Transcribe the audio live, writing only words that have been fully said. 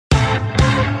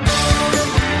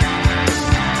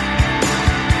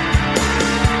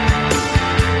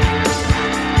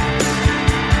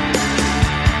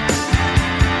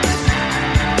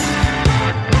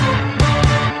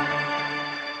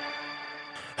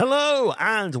Hello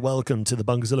and welcome to the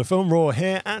Bunkerzilla Film Raw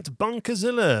here at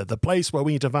Bunkerzilla, the place where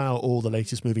we devour all the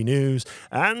latest movie news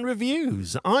and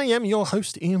reviews. I am your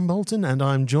host Ian Bolton, and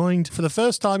I'm joined for the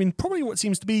first time in probably what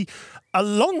seems to be a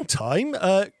long time,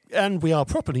 and we are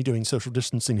properly doing social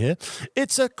distancing here.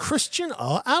 It's a Christian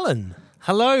R. Allen.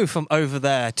 Hello from over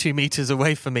there, 2 meters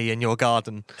away from me in your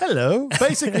garden. Hello.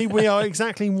 Basically, we are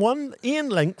exactly one Ian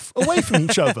length away from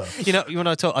each other. You know, when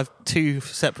I've two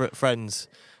separate friends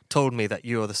told me that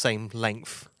you are the same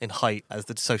length in height as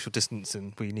the social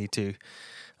distancing we need to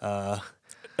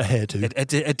adhere to.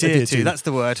 That's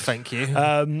the word. Thank you.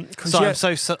 I'm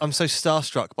so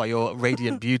starstruck by your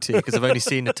radiant beauty because I've only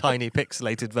seen a tiny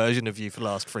pixelated version of you for the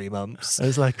last 3 months. I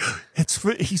was like,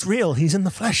 he's real. He's in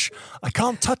the flesh. I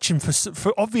can't touch him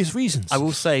for obvious reasons. I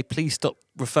will say, please stop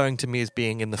referring to me as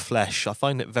being in the flesh. I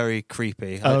find it very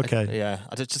creepy. Okay.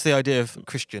 Just the idea of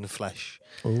Christian flesh.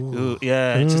 Ooh.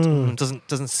 Yeah, it just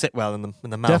doesn't sit well in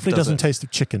the mouth. Definitely doesn't taste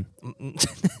of chicken.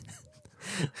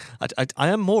 I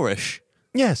am Moorish.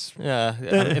 Yes. Yeah.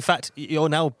 In fact, you're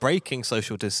now breaking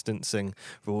social distancing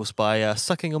rules by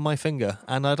sucking on my finger,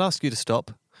 and I'd ask you to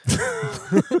stop.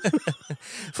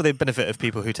 For the benefit of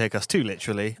people who take us too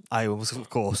literally, I was, of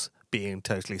course, being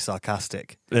totally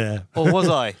sarcastic. Yeah. Or was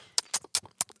I?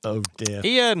 Oh dear.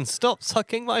 Ian, stop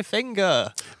sucking my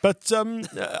finger. But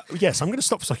yes, I'm going to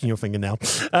stop sucking your finger now.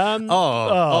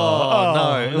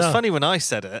 No. It was funny when I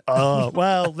said it.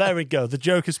 Well, there we go. The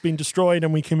joke has been destroyed,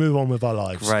 and we can move on with our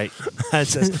lives. Great.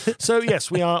 So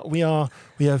yes, we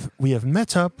have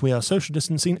met up. We are social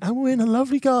distancing, and we're in a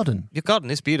lovely garden. Your garden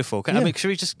is beautiful. Yeah. Should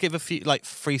we just give a few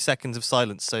 3 seconds of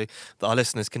silence so that our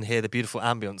listeners can hear the beautiful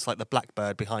ambience, like the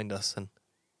blackbird behind us? And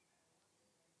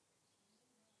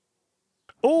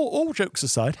all jokes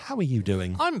aside, how are you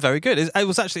doing? I'm very good. It's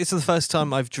the first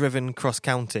time I've driven cross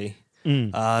county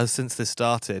since this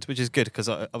started, which is good because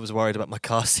I was worried about my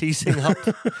car seizing up.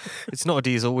 It's not a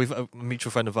diesel. We've a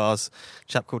mutual friend of ours, a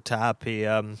chap called Tab. He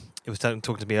was talking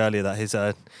to me earlier that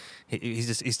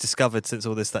he's discovered since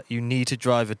all this that you need to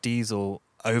drive a diesel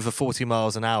over 40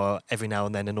 miles an hour every now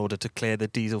and then in order to clear the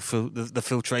diesel the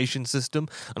filtration system.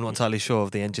 I'm not entirely sure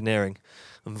of the engineering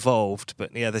involved,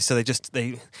 but yeah,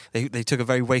 they took a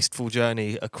very wasteful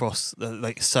journey across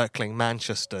circling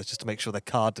Manchester just to make sure their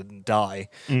car didn't die.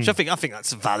 Which I think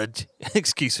that's a valid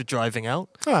excuse for driving out.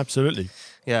 Oh, absolutely.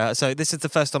 Yeah, so this is the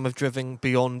first time I've driven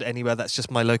beyond anywhere that's just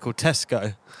my local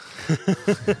Tesco.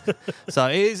 So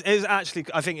it is actually,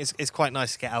 I think it's quite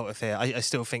nice to get out of here. I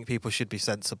still think people should be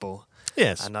sensible.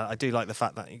 Yes. And I do like the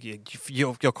fact that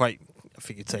you're quite, I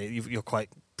think you'd say, you're quite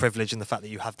privileged in the fact that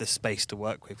you have this space to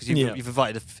work with. Because you've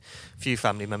invited a few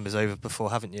family members over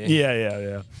before, haven't you?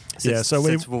 Yeah.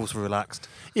 Since rules were relaxed.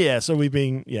 Yeah, so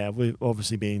we're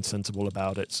obviously being sensible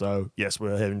about it. So yes,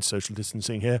 we're having social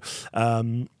distancing here.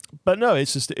 But no,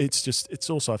 it's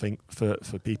also, I think, for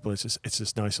people, it's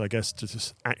just nice, I guess, to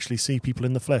just actually see people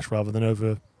in the flesh rather than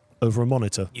over a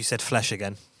monitor. You said flesh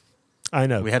again. I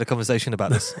know. We had a conversation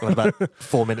about this about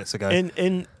 4 minutes ago.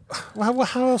 Well,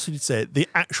 how else would you say it? The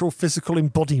actual physical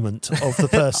embodiment of the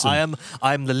person.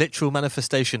 I am the literal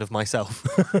manifestation of myself.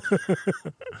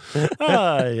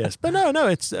 Yes, but no,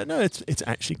 it's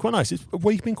actually quite nice.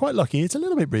 We've been quite lucky. It's a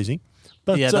little bit breezy.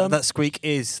 But yeah, that squeak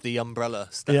is the umbrella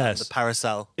stand, yes. The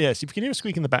parasol. Yes, if you can hear a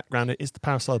squeak in the background, it is the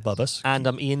parasol above us. And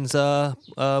Ian's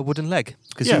wooden leg.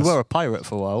 Because you were a pirate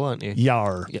for a while, weren't you?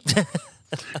 Yar. Yep.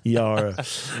 Yar.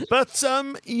 But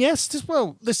yes,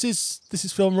 this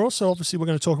is Film Raw, so obviously we're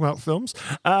going to talk about films.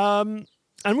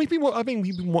 And we've been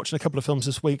watching a couple of films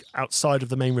this week outside of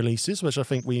the main releases, which I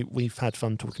think we've had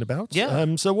fun talking about.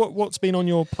 Yeah. So what's been on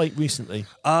your plate recently?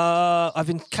 I've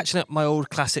been catching up my old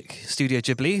classic Studio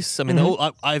Ghiblis. I mean,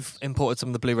 I've imported some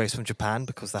of the Blu-rays from Japan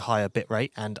because they're higher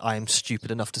bitrate, and I am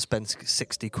stupid enough to spend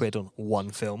 60 quid on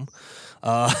one film.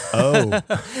 But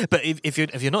if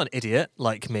you're not an idiot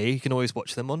like me, you can always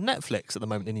watch them on Netflix at the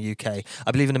moment in the UK.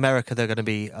 I believe in America they're going to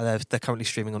be they're currently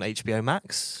streaming on HBO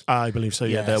Max. I believe so.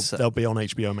 Yeah, Yes. they'll be on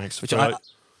HBO Max, which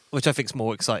I think is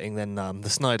more exciting than the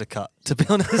Snyder Cut, to be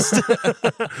honest.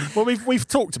 Well, we've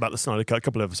talked about the Snyder Cut a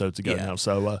couple of episodes ago now.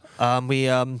 So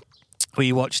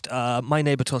we watched My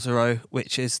Neighbor Totoro,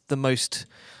 which is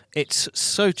it's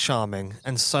so charming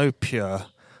and so pure.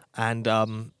 And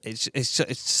it's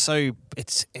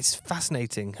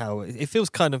fascinating how it feels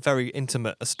kind of very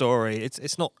intimate a story.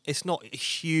 It's not a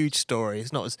huge story.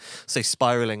 It's not as say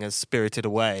spiraling as Spirited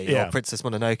Away or Princess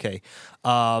Mononoke.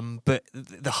 But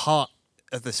the heart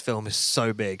of this film is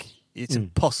so big. It's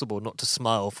impossible not to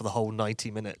smile for the whole 90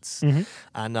 minutes. Mm-hmm.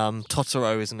 And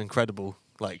Totoro is an incredible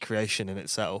creation in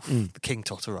itself. The King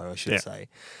Totoro, I should say.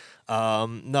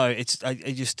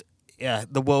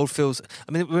 the world feels.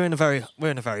 I mean, we're in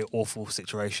a very awful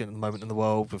situation at the moment in the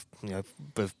world with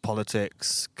with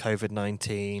politics,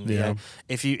 COVID-19. Yeah.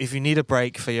 If you need a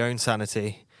break for your own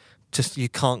sanity, just you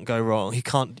can't go wrong.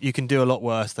 You can do a lot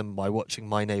worse than by watching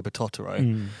My Neighbor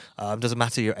Totoro. Doesn't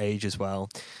matter your age as well.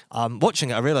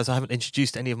 Watching it, I realise I haven't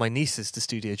introduced any of my nieces to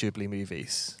Studio Ghibli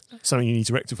movies. Something you need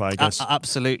to rectify, I guess.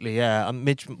 Absolutely, yeah.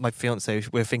 Midge, my fiance,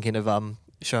 we're thinking of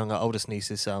showing our oldest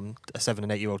nieces, a 7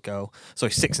 and 8 year old girl,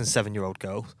 6 and 7 year old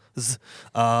girls,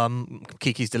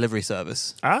 Kiki's Delivery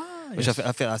Service. Which Yes.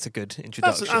 I feel that's a good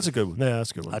introduction. That's a good one. Yeah,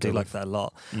 that's a good one. I do like that a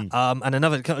lot. And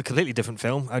another completely different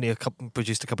film, only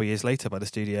produced a couple of years later by the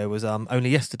studio, was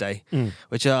Only Yesterday,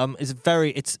 which is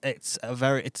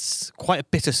it's quite a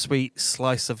bittersweet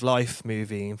slice of life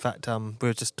movie. In fact, we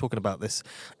were just talking about this.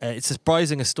 It's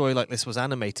surprising a story like this was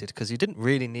animated because you didn't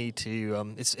really need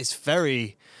to. It's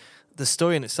very. The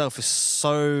story in itself is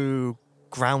so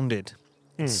grounded,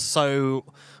 it's so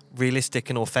realistic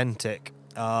and authentic.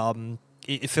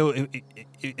 It's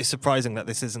surprising that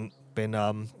this hasn't been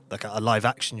like a live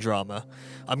action drama.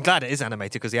 I'm glad it is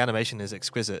animated because the animation is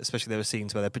exquisite, especially there are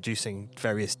scenes where they're producing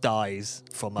various dyes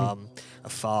from a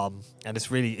farm, and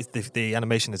the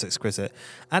animation is exquisite,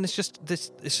 and it's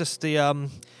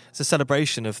a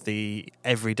celebration of the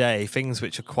everyday things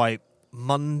which are quite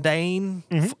mundane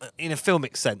in a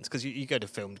filmic sense, because you go to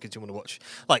film because you want to watch,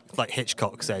 like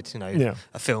Hitchcock said, a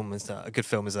good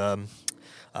film is the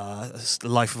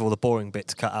life of all the boring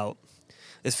bits cut out.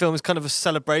 This film is kind of a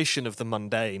celebration of the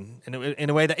mundane in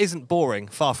a way that isn't boring,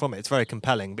 far from it. It's very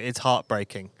compelling, but it's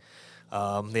heartbreaking.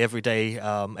 The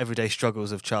everyday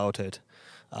struggles of childhood.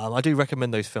 I do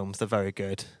recommend those films. They're very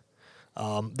good.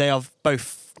 They are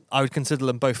both, I would consider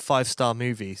them both 5-star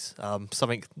movies.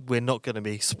 Something we're not going to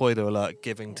be, spoiler alert,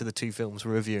 giving to the two films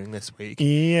we're reviewing this week.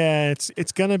 Yeah,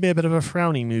 it's going to be a bit of a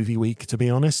frowny movie week, to be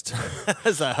honest.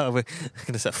 Is that how we're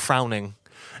going to say frowning?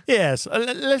 Yes,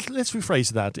 let's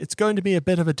rephrase that. It's going to be a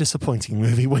bit of a disappointing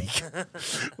movie week.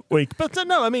 But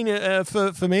no, I mean,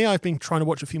 for me, I've been trying to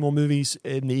watch a few more movies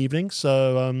in the evening.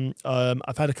 So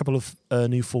I've had a couple of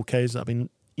new 4Ks that I've been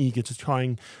eager to try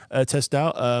and test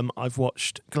out. I've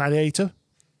watched Gladiator,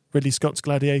 Ridley Scott's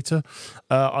Gladiator.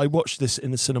 I watched this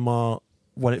in the cinema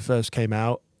when it first came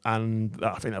out, and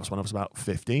I think that was when I was about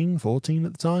 15, 14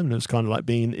 at the time, and it was kind of like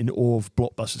being in awe of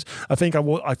blockbusters. I think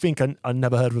I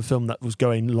never heard of a film that was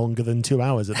going longer than 2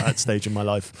 hours at that stage in my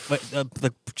life. But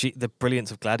the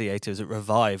brilliance of Gladiator is it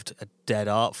revived a dead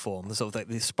art form, the sort of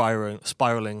the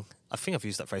spiraling. I think I've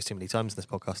used that phrase too many times in this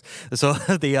podcast. So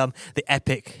the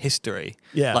epic history,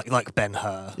 like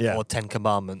Ben-Hur or Ten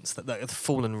Commandments, that have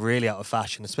fallen really out of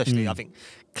fashion. Especially, I think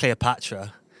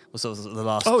Cleopatra was sort of the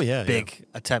last big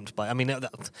attempt by. I mean,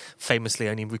 that famously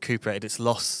only recuperated its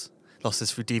losses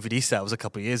through DVD sales a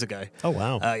couple of years ago. Oh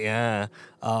wow! Yeah.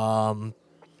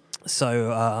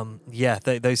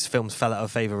 Those films fell out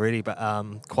of favour really, but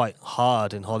quite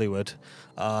hard in Hollywood.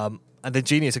 And the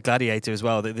genius of Gladiator as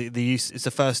well. The use is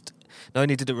the first. Not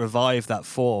only did it revive that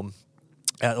form,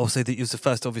 also it was the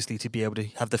first, obviously, to be able to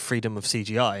have the freedom of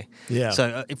CGI. Yeah.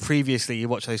 So previously, you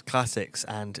watch those classics,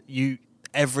 and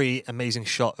every amazing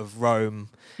shot of Rome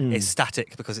is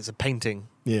static because it's a painting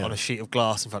on a sheet of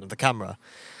glass in front of the camera.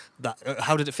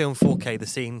 How did it feel in 4K? The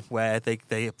scene where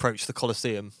they approach the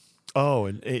Colosseum. Oh,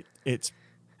 and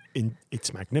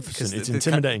it's magnificent. It's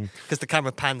intimidating because the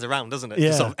camera pans around, doesn't it? Yeah.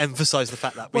 To sort of emphasise the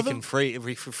fact that we can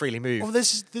freely move. Well,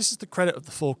 this is the credit of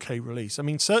the 4K release. I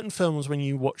mean, certain films when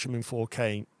you watch them in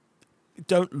 4K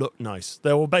don't look nice.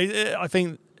 I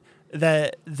think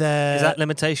they're Is that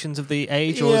limitations of the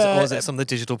age, or is it some of the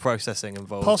digital processing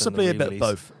involved? Possibly a bit of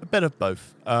both. A bit of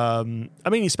both. I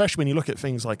mean, especially when you look at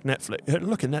things like Netflix.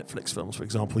 Look at Netflix films, for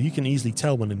example. You can easily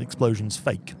tell when an explosion's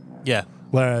fake. Yeah.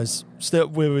 Whereas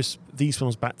these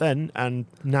films back then and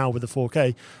now with the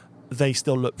 4K, they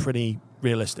still look pretty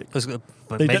realistic.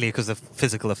 Mainly because of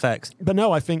physical effects. But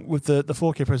no, I think with the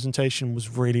 4K presentation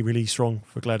was really, really strong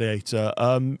for Gladiator.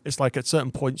 It's like at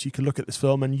certain points you could look at this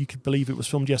film and you could believe it was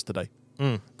filmed yesterday.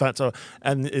 And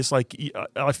it's like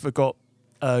I forgot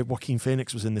Joaquin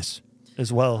Phoenix was in this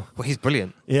as well. Well, he's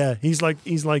brilliant. Yeah, he's got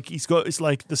it's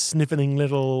like the sniveling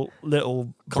little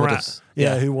brat,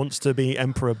 who wants to be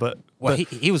emperor, but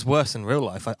he was worse in real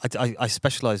life. I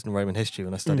specialised in Roman history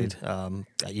when I studied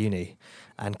at uni,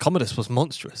 and Commodus was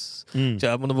monstrous.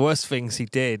 So one of the worst things he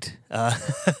did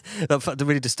that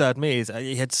really disturbed me is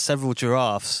he had several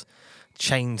giraffes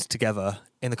chained together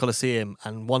in the Colosseum,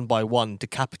 and one by one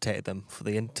decapitated them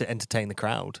to entertain the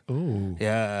crowd. Ooh.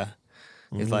 Yeah.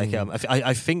 It's like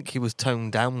I think he was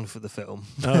toned down for the film,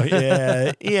 Oh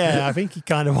yeah, I think he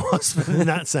kind of was in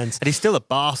that sense. and he's still a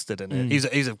bastard in it.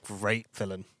 He's a great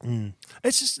villain.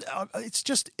 It's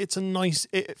a nice.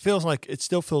 It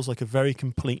still feels like a very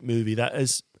complete movie that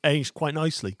has aged quite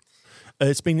nicely.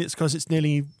 It's been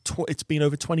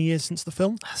over 20 years since the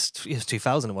film. It was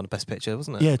 2000 and won Best Picture,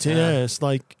 wasn't it? Yeah.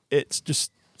 It's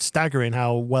just staggering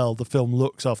how well the film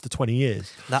looks after 20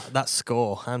 years. That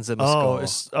score, Hans Zimmer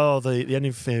score. The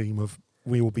ending theme of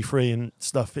 "We Will Be Free" and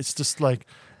stuff. It's just like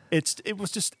it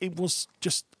was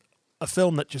just a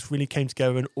film that just really came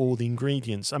together in all the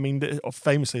ingredients. I mean,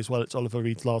 famously as well, it's Oliver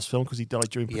Reed's last film because he died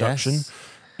during production. Yes.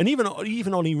 And even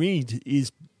Ollie Reed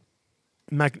is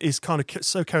kind of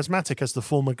so charismatic as the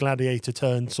former gladiator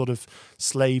turned sort of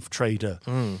slave trader.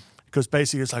 Because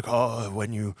basically it's like,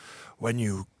 when you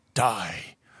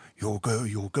die, you'll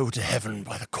go to heaven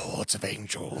by the cords of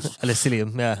angels.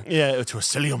 Elysium, yeah. Yeah, to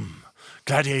Elysium.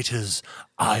 Gladiators,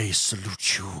 I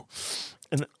salute you.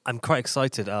 And I'm quite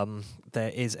excited. There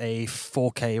is a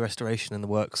 4K restoration in the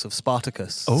works of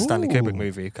Spartacus, the Stanley Kubrick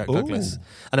movie, Kirk Douglas.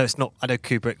 I know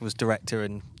Kubrick was director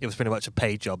and it was pretty much a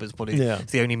paid job. It's probably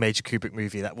it's the only major Kubrick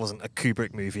movie that wasn't a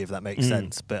Kubrick movie, if that makes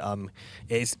sense. But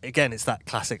it's that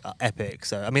classic epic.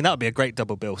 So I mean, that would be a great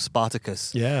double bill: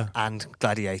 Spartacus and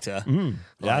Gladiator.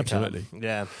 Absolutely.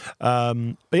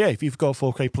 But yeah, if you've got a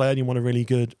 4K player and you want a really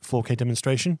good 4K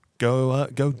demonstration, go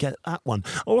get that one.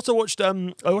 I also watched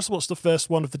the first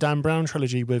one of the Dan Brown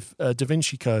trilogy with Da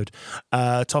Vinci Code.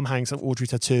 Tom Hanks and Audrey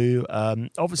Tautou.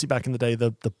 Obviously, back in the day,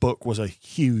 the book was a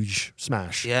huge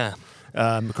smash. Yeah.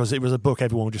 Because it was a book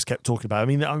everyone just kept talking about. I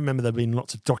mean, I remember there being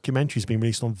lots of documentaries being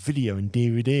released on video and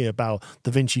DVD about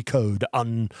Da Vinci Code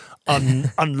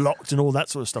unlocked and all that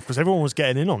sort of stuff because everyone was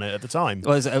getting in on it at the time.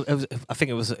 Well, I think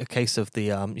it was a case of the.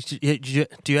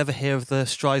 Do you ever hear of the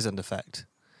Streisand effect?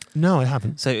 No, I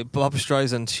haven't. So Barbra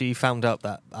Streisand, she found out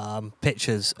that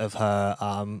pictures of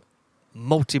her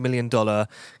multi-million-dollar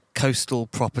coastal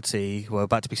property were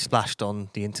about to be splashed on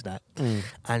the internet,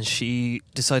 and she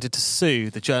decided to sue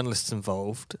the journalists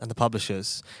involved and the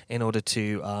publishers in order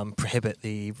to prohibit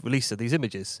the release of these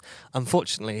images.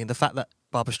 Unfortunately, the fact that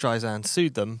Barbra Streisand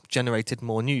sued them generated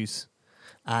more news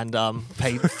and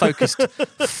focused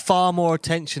far more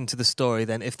attention to the story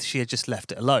than if she had just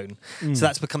left it alone. So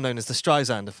that's become known as the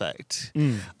Streisand effect.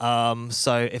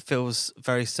 So it feels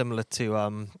very similar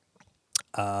to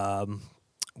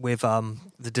with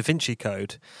the Da Vinci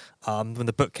Code. When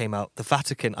the book came out,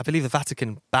 I believe the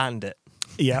Vatican banned it.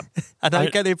 Yeah. And I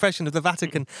get the impression if the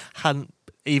Vatican hadn't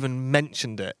even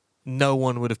mentioned it, no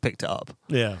one would have picked it up.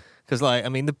 Yeah. Because,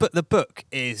 the book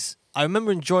is... I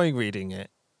remember enjoying reading it,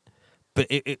 but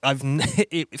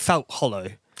it felt hollow.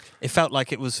 It felt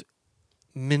like it was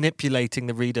manipulating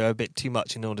the reader a bit too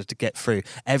much in order to get through.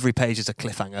 Every page is a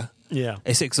cliffhanger. Yeah.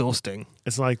 It's exhausting.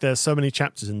 It's like there's so many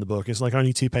chapters in the book. It's like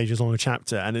only 2 pages long a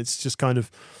chapter, and it's just kind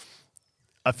of...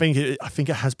 I think it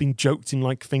has been joked in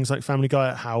like things like Family Guy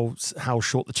at how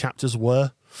short the chapters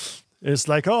were. It's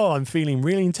like, I'm feeling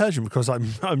really intelligent because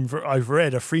I've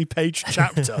read a 3-page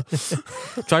chapter.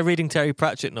 Try reading Terry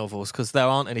Pratchett novels because there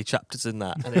aren't any chapters in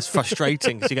that, and it's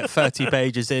frustrating because you get 30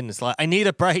 pages in. It's like, I need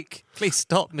a break. Please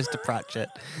stop, Mr. Pratchett.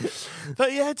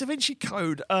 But yeah, Da Vinci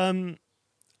Code. I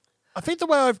think the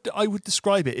way I would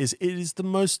describe it is the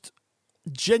most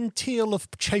genteel of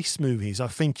chase movies I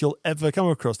think you'll ever come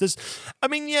across. There's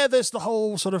the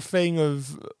whole sort of thing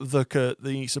of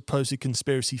the supposed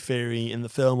conspiracy theory in the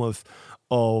film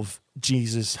of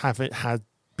Jesus had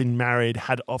been married,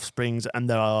 had offsprings, and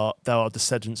there are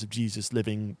descendants of Jesus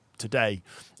living today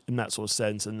in that sort of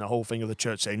sense, and the whole thing of the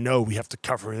church saying, no, we have to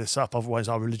cover this up, otherwise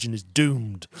our religion is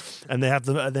doomed. And they have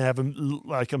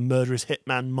a murderous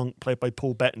hitman monk played by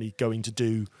Paul Bettany going to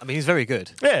do. I mean, he's very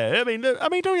good. Yeah, I mean, don't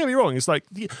get me wrong. It's like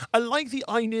I like the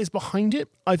ideas behind it.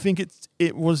 I think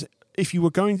it was if you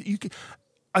were going,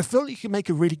 I feel like you can make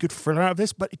a really good thriller out of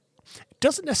this, but it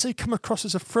doesn't necessarily come across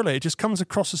as a thriller. It just comes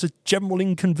across as a general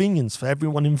inconvenience for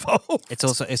everyone involved. It's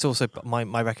also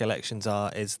my recollections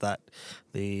is that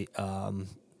the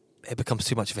it becomes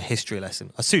too much of a history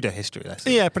lesson, a pseudo history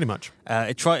lesson. Yeah, pretty much.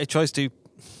 It tries to.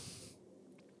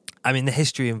 I mean, the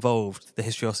history involved, the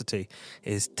historicity,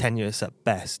 is tenuous at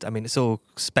best. I mean, it's all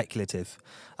speculative.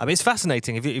 I mean, it's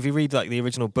fascinating if you read like the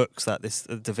original books that this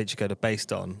Da Vinci Code are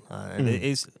based on. It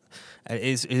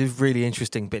is really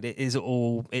interesting, but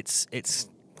it's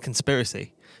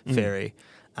conspiracy theory.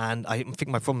 And I think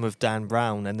my problem with Dan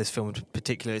Brown and this film in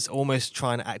particular is almost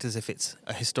trying to act as if it's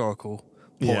a historical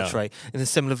portrait in a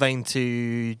similar vein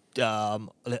to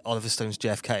Oliver Stone's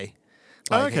JFK.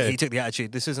 Okay. He took the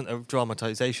attitude, this isn't a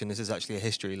dramatization, this is actually a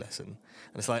history lesson.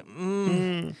 And it's like,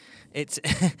 it's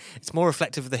it's more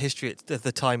reflective of the history of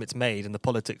the time it's made and the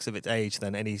politics of its age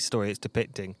than any story it's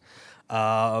depicting.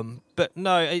 But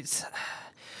no,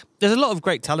 there's a lot of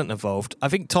great talent involved. I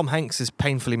think Tom Hanks is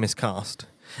painfully miscast.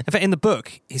 In fact, in the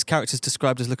book, his character is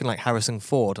described as looking like Harrison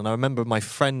Ford, and I remember my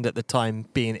friend at the time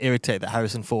being irritated that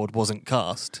Harrison Ford wasn't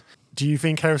cast. Do you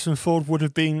think Harrison Ford would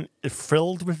have been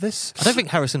thrilled with this? I don't think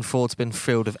Harrison Ford's been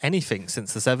thrilled of anything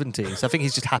since the 70s. I think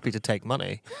he's just happy to take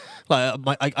money.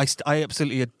 Like I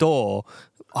absolutely adore.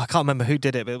 I can't remember who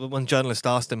did it, but one journalist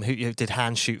asked him who did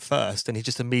Hand shoot first, and he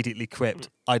just immediately quipped,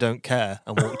 "I don't care,"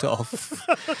 and walked off.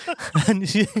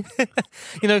 And you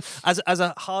know, as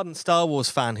a hardened Star Wars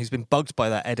fan who's been bugged by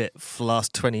that edit for the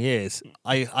last 20 years,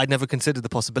 I never considered the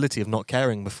possibility of not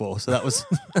caring before. So that was.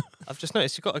 I've just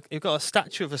noticed you've got a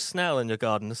statue of a snail in your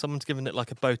garden, and someone's given it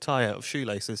like a bow tie out of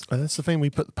shoelaces. Well, that's the thing we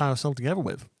put the parasol together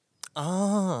with.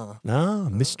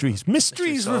 Mysteries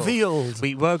revealed.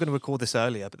 We were going to record this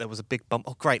earlier, but there was a big bump.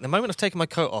 Oh, great. The moment I've taken my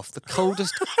coat off, the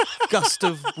coldest gust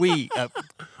of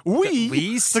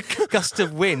gust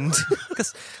of wind.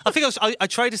 I think I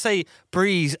tried to say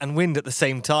breeze and wind at the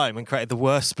same time and created the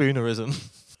worst spoonerism.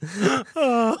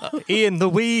 Ian, the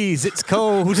wheeze, it's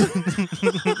cold.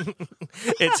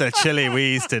 It's a chilly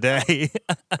wheeze today.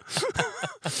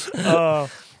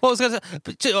 What was going to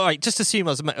say? All right, just assume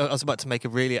I was about to make a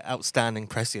really outstanding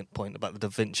prescient point about the Da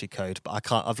Vinci Code, but I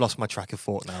can't. I've lost my track of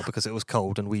thought now because it was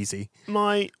cold and wheezy.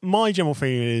 My general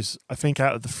feeling is, I think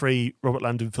out of the 3 Robert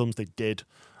Landon films they did,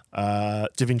 Da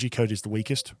Vinci Code is the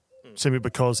weakest, simply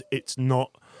because it's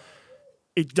not.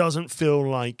 It doesn't feel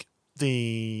like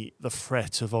the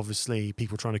threat of obviously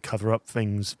people trying to cover up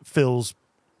things feels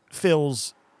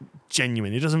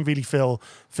genuine. It doesn't really feel.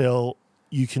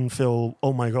 You can feel,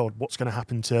 oh my God, what's going to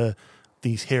happen to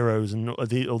these heroes and or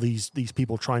these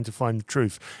people trying to find the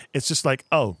truth? It's just like,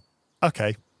 oh,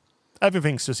 okay,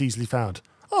 everything's just easily found.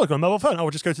 Oh, I've got a mobile phone. Oh,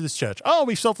 we'll just go to this church. Oh,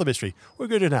 we've solved the mystery. We're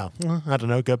good now. I don't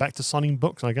know. Go back to signing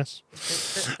books, I guess.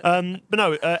 But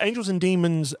no, Angels and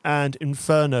Demons and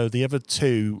Inferno, the other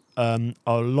 2, are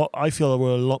a lot. I feel were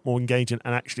a lot more engaging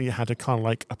and actually had a kind of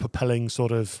like a propelling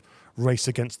sort of race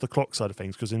against the clock side of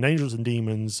things, because in Angels and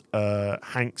Demons,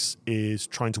 Hanks is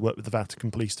trying to work with the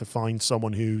Vatican police to find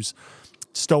someone who's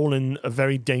stolen a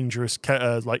very dangerous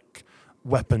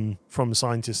weapon from a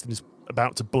scientist and is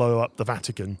about to blow up the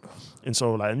Vatican in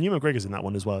sort of like, and Ewan McGregor's in that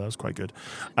one as well. That was quite good.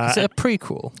 Is it a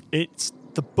prequel? It's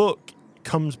the book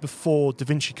comes before Da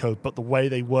Vinci Code, but the way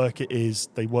they work it is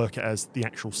they work it as the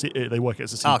actual they work it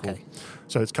as a sequel. Okay.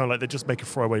 So it's kind of like they just make a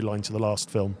throwaway line to the last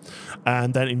film.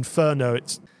 And then Inferno,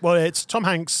 it's Tom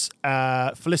Hanks,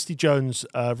 Felicity Jones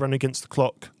run against the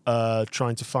clock,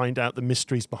 trying to find out the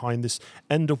mysteries behind this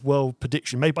end of world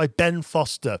prediction made by Ben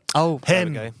Foster. Oh, there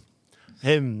we go.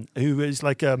 Him, who is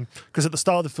like, because at the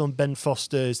start of the film, Ben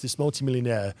Foster is this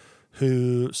multimillionaire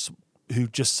who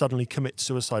just suddenly commits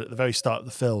suicide at the very start of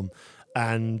the film.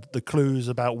 And the clues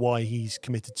about why he's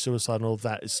committed suicide and all of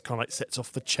that is kind of like sets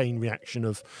off the chain reaction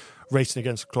of racing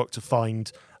against the clock to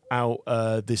find out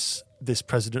this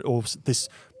president or this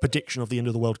prediction of the end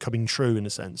of the world coming true in a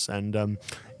sense. And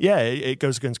it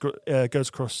goes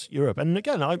across Europe. And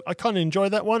again, I kind of enjoy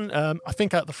that one. I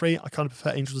think out of the 3, I kind of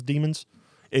prefer Angels and Demons.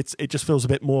 It just feels a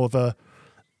bit more of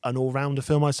an all-rounder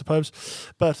film, I suppose.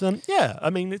 But the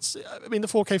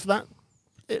 4K for that,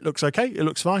 it looks okay. It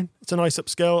looks fine. It's a nice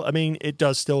upscale. I mean, it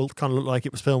does still kind of look like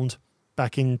it was filmed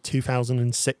back in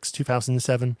 2006,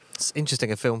 2007. It's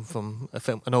interesting.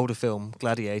 An older film,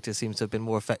 Gladiator, seems to have been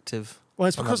more effective. Well,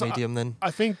 it's because medium then.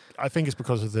 I think it's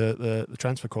because of the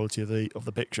transfer quality of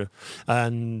the picture,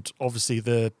 and obviously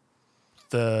the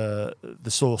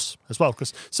source as well.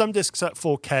 Because some discs at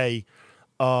 4K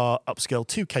are upscale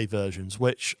 2K versions,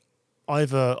 which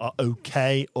either are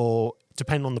okay or,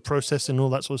 depending on the process and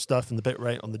all that sort of stuff and the bit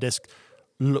rate on the disc,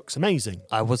 looks amazing.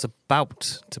 I was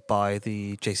about to buy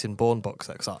the Jason Bourne box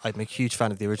set because I'm a huge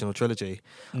fan of the original trilogy.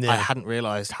 Yeah. I hadn't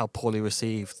realised how poorly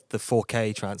received the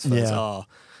 4K transfers are.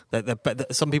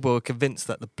 Some people are convinced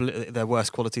that they're worse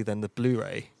quality than the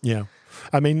Blu-ray. Yeah.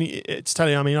 I mean, it's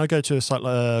telling. I mean, I go to a site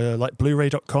like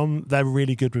Blu-ray.com. They're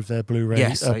really good with their Blu-ray.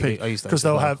 Yes, I use those because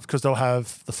they'll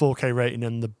have the 4K rating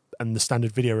and the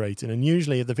standard video rating, and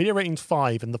usually if the video rating's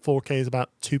 5 and the 4K is about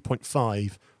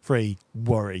 2.5.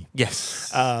 Worry.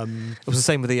 Yes. It was the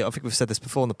same with I think we've said this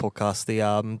before on the podcast,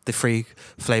 the Free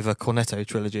Flavor Cornetto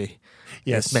trilogy.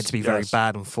 Yes. It's meant to be very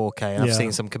bad on 4K, and I've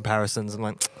seen some comparisons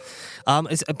and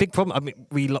it's a big problem. I mean,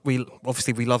 we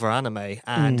obviously we love our anime,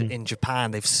 and in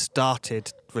Japan they've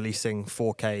started releasing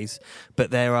 4Ks, but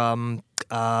they're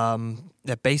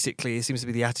basically, it seems to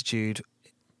be the attitude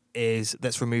is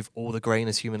let's remove all the grain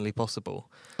as humanly possible.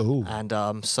 Ooh. And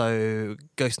so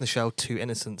Ghost in the Shell 2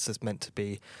 Innocence is meant to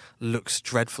be looks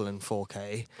dreadful in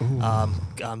 4K.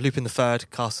 Lupin the Third,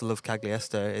 Castle of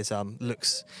Cagliostro is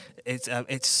looks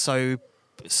it's so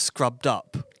scrubbed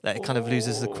up that it kind of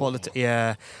loses the quality.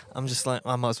 Yeah, I'm just like,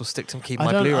 I might as well stick to keep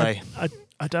my Blu-ray.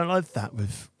 I don't like that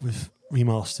with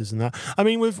remasters and that. I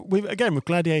mean, with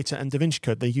Gladiator and Da Vinci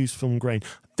Code, they use film grain.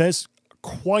 There's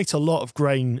quite a lot of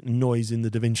grain noise in the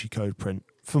Da Vinci Code print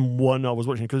from one I was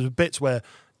watching, because there were bits where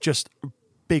just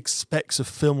big specks of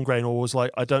film grain, or was like,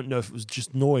 I don't know if it was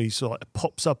just noise, so like it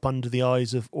pops up under the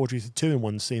eyes of Audrey Tautou in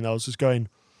one scene. I was just going,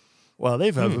 well,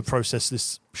 they've overprocessed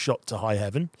this shot to high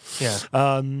heaven. Yeah.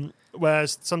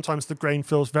 Whereas sometimes the grain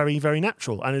feels very, very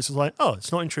natural, and it's just like, oh, it's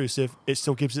not intrusive. It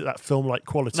still gives it that film-like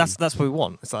quality. That's what we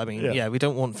want. It's like, I mean, we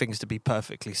don't want things to be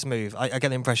perfectly smooth. I get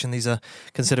the impression these are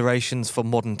considerations for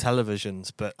modern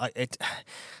televisions, but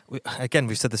we've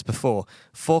said this before.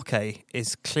 4K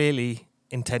is clearly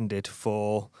intended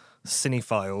for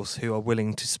cinephiles who are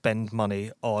willing to spend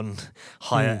money on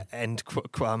higher-end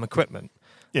equipment.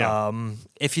 Yeah.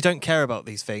 If you don't care about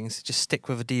these things, just stick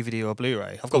with a DVD or a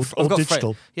Blu-ray. I've got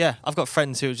digital. I've got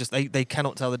friends who are just they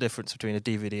cannot tell the difference between a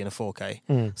DVD and a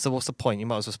 4K. So what's the point? You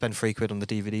might as well spend £3 on the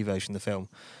DVD version of the film.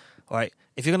 All right.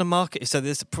 If you're going to market, so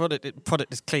this product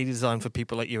is clearly designed for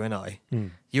people like you and I.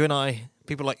 You and I,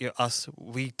 people like us,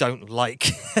 we don't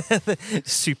like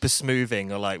super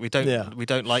smoothing, or like we don't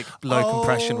like low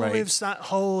compression rates. It's that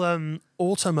whole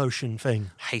automotion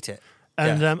thing. Hate it.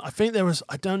 And I think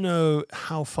I don't know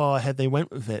how far ahead they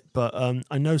went with it, but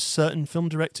I know certain film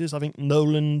directors, I think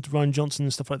Nolan, Rian Johnson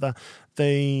and stuff like that,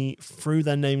 they threw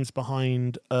their names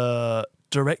behind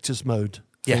director's mode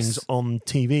things on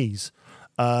TVs.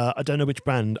 I don't know which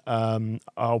brand.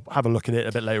 I'll have a look at it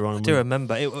a bit later on. I do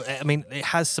remember. It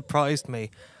has surprised me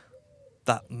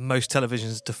that most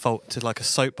televisions default to like a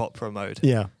soap opera mode.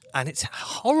 Yeah. And it's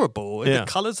horrible. Yeah. The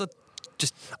colours are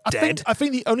just dead. I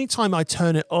think the only time I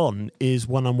turn it on is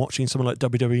when I'm watching something like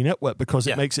WWE Network, because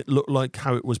it makes it look like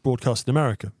how it was broadcast in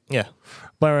America. Yeah.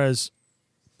 Whereas,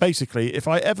 basically, if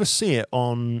I ever see it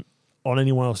on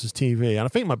anyone else's TV, and I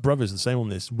think my brother's the same on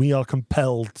this, we are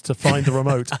compelled to find the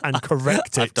remote and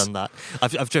correct it. I've done that.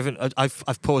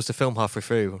 I've paused the film halfway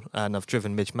through, and I've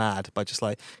driven Midge mad by just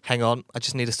like, hang on, I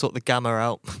just need to sort the gamma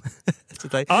out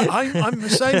today. I'm the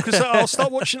same, because I'll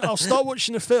start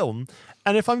watching a film,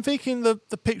 and if I'm thinking the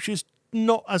picture's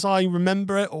not as I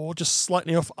remember it, or just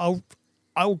slightly off, I'll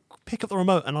pick up the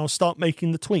remote and I'll start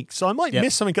making the tweaks. So I might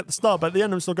miss something at the start, but at the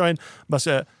end I'm still going,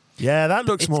 yeah, that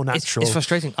looks more natural. It's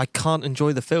frustrating. I can't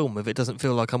enjoy the film if it doesn't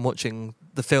feel like I'm watching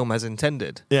the film as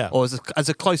intended. Yeah. Or as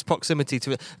a close proximity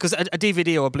to it. Because a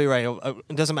DVD or a Blu-ray,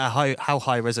 it doesn't matter how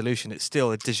high resolution, it's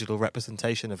still a digital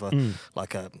representation of organic's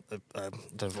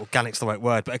the right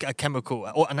word, but a chemical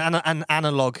or an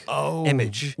analog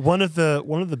image. One of the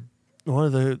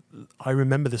I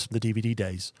remember this from the DVD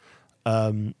days,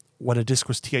 when a disc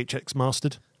was THX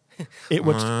mastered. It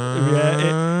would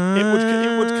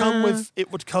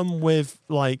come with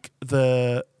like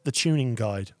the tuning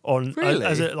guide on.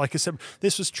 Really? Like I said,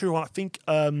 this was true. I think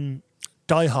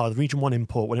Die Hard Region 1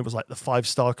 import, when it was like the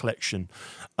 5-star collection,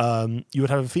 you would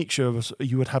have a feature.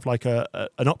 You would have like an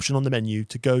option on the menu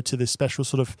to go to this special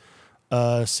sort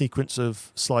of sequence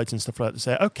of slides and stuff like that to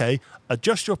say, okay,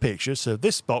 adjust your picture so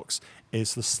this box is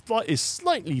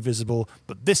slightly visible,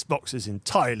 but this box is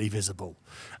entirely visible.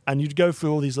 And you'd go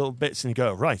through all these little bits and you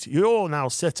go, right, you're all now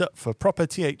set up for proper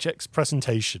THX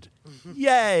presentation.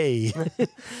 Yay!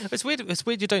 It's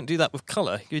weird you don't do that with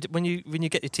colour. When you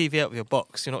get your TV out of your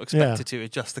box, you're not expected to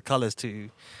adjust the colours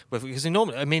because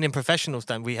normally, in professional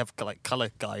stand we have like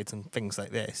colour guides and things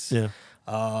like this. Yeah.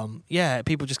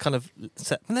 People just kind of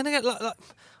set, and then again,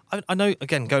 I know,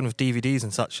 again, going with DVDs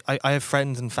and such, I have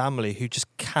friends and family who just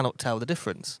cannot tell the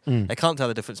difference. They can't tell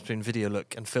the difference between video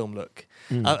look and film look.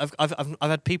 I've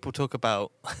had people talk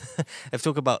about,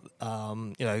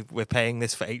 we're paying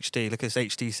this for HD. Look at this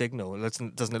HD signal.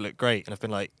 Doesn't it look great? And I've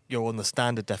been like, you're on the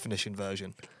standard definition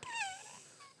version.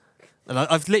 And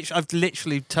I've changed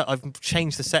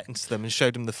the settings to them and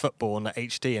showed them the football on the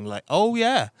HD, and like, oh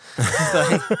yeah.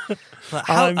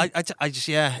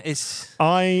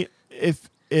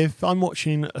 If I'm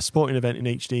watching a sporting event in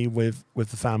HD with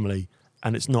the family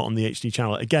and it's not on the HD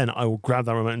channel, again, I will grab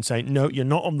that remote and say, no, you're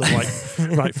not on the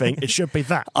right thing. It should be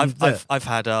that.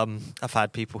 I've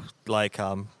had people like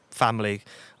family.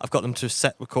 I've got them to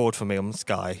set record for me on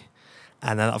Sky,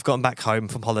 and then I've gotten back home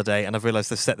from holiday and I've realised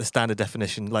they've set the standard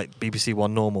definition, like BBC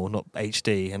One normal, not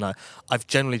HD, and I've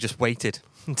generally just waited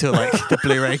until like the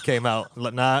Blu-ray came out. I'm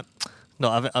like, nah,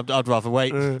 No, I'd rather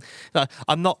wait. No,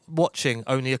 I'm not watching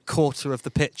only a quarter of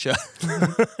the picture.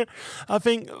 I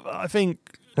think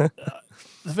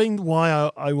the thing why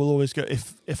I will always go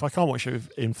if I can't watch it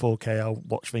in 4K, I'll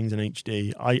watch things in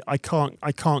HD. I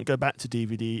can't go back to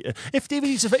DVD. If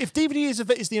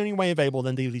DVD is the only way available,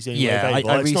 then DVD's the only way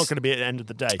available. It's not going to be at the end of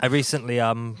the day. I recently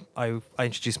I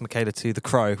introduced Michaela to The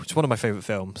Crow, which is one of my favourite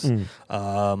films.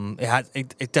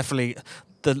 It definitely.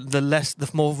 The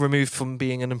more removed from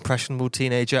being an impressionable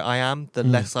teenager I am, the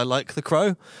less I like The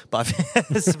Crow. But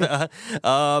I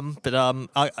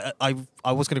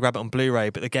was going to grab it on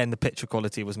Blu-ray, but again, the picture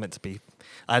quality was meant to be.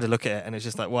 I had a look at it, and it's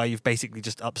just like, well, you've basically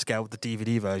just upscaled the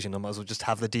DVD version. I might as well just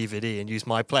have the DVD and use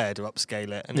my player to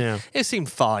upscale it. And it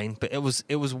seemed fine, but it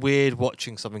was weird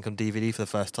watching something on DVD for the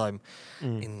first time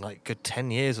in like good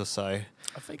 10 years or so.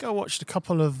 I think I watched a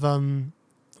couple of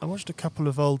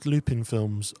old Lupin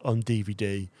films on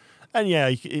DVD. And yeah,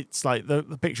 it's like the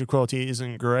picture quality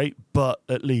isn't great, but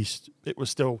at least it was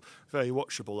still very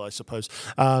watchable, I suppose.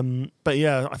 But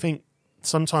yeah, I think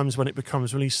sometimes when it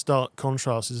becomes really stark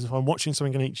contrast is if I'm watching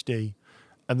something in HD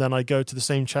and then I go to the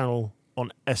same channel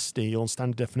on SD, on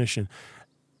standard definition,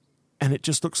 and it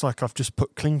just looks like I've just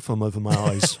put cling film over my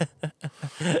eyes.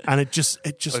 And it just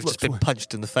I've looks just been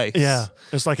punched in the face. Yeah.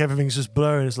 It's like everything's just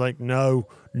blurry. It's like, no.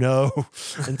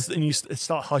 And you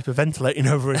start hyperventilating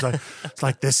over it. It's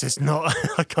like this is not,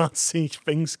 I can't see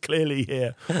things clearly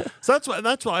here. So that's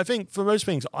what I think for most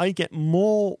things, I get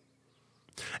more.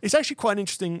 It's actually quite an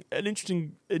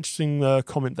interesting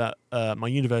comment that my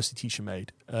university teacher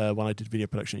made when I did video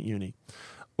production at uni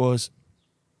was,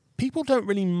 people don't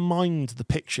really mind the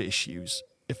picture issues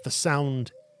if the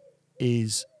sound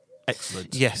is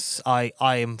excellent. Yes, I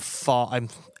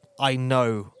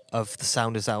know of the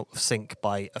sound is out of sync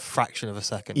by a fraction of a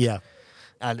second. Yeah,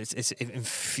 and it's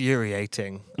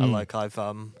infuriating. Like I've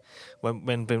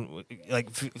when been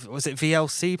like was it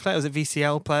VLC player? Was it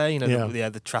VCL player? You know,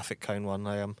 the traffic cone one.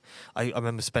 I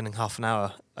remember spending half an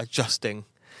hour adjusting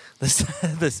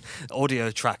this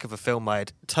audio track of a film I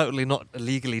had totally not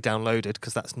illegally downloaded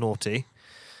because that's naughty.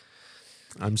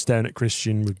 I'm staring at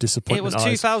Christian with disappointment. It was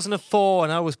 2004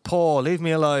 and I was poor. Leave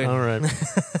me alone. All right.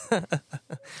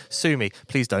 Sue me.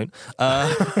 Please don't.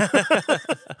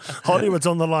 Hollywood's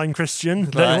on the line, Christian.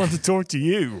 They want to talk to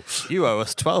you. You owe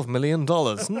us $12 million.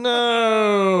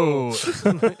 No.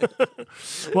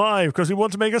 Why? Because we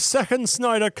want to make a second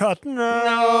Snyder Cut.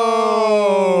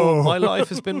 No. My life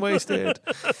has been wasted.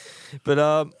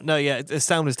 But no, yeah, the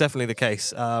sound is definitely the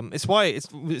case. It's why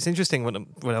it's interesting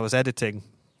when I was editing.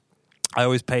 I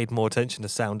always paid more attention to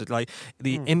sound, like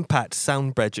the impact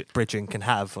sound bridging can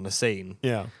have on a scene.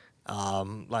 Yeah. I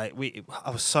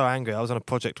was so angry. I was on a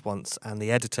project once, and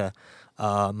the editor,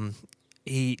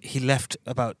 he left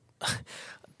about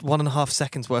 1.5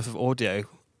 seconds worth of audio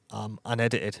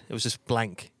unedited. It was just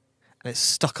blank, and it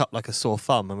stuck up like a sore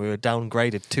thumb. And we were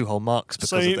downgraded 2 whole marks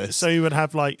because of this. So you would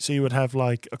have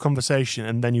like a conversation,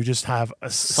 and then you just have a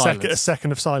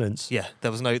second of silence. Yeah, there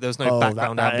was no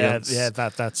background ambience. Yeah,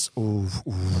 that's. Ooh.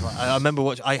 I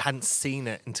remember I hadn't seen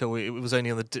it until it was only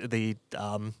on the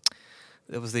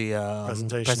it was the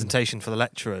presentation for the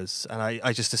lecturers, and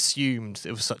I just assumed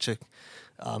it was such a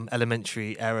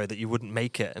elementary error that you wouldn't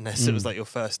make it unless it was like your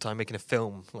first time making a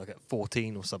film, like at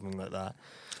 14 or something like that.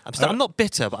 I'm not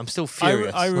bitter, but I'm still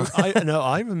furious. I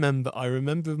remember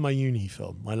my uni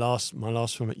film, my last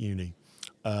film at uni,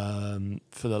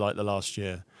 for the last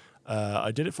year.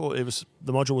 I did it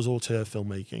the module was auteur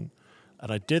filmmaking,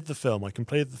 and I did the film. I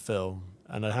completed the film,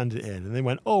 and I handed it in, and they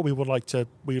went, "Oh, we would like to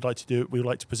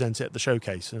present it at the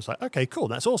showcase." And it's like, "Okay, cool,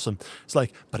 that's awesome." It's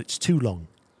like, but it's too long.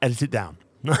 Edit it down.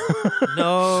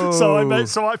 No.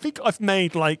 So I think I've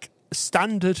made like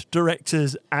standard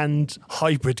directors and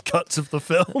hybrid cuts of the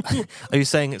film. Are you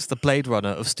saying it's the Blade Runner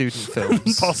of student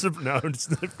films? Possibly. No, it's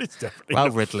definitely. Well,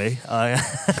 Ridley. I'm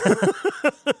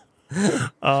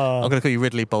going to call you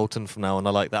Ridley Bolton from now on.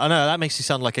 I like that. I know that makes you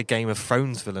sound like a Game of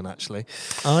Thrones villain. Actually,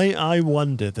 I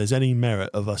wonder if there's any merit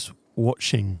of us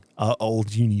watching our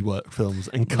old uni work films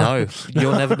and no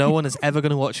one is ever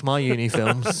going to watch my uni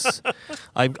films.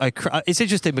 It's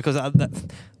interesting because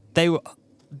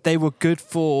they were good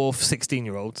for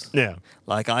 16-year-olds. Yeah.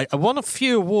 Like, I won a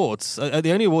few awards.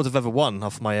 The only awards I've ever won are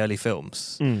for my early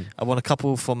films. I won a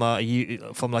couple from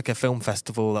like a film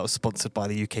festival that was sponsored by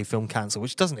the UK Film Council,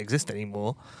 which doesn't exist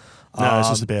anymore. No, it's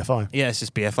just a BFI. Yeah, it's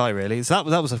just BFI, really. So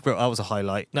that was a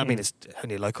highlight. I mean, it's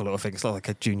only a local little thing. It's not like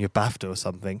a junior BAFTA or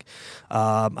something.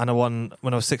 And I won,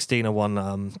 when I was 16, I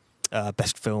won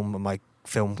Best Film in my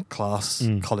film class,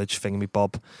 college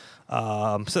thingamy-bob.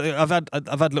 So I've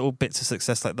had little bits of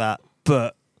success like that,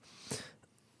 but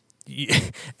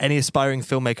any aspiring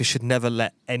filmmaker should never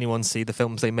let anyone see the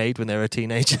films they made when they were a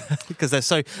teenager because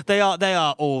they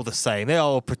are all the same. They are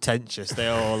all pretentious. They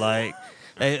are all like.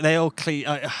 They all clean.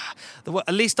 At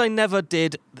least I never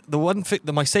did the one thing.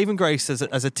 My saving grace as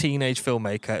a teenage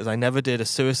filmmaker is I never did a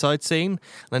suicide scene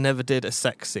and I never did a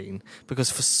sex scene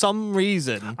because for some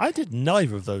reason I did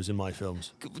neither of those in my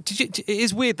films. It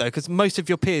is weird though because most of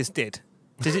your peers did.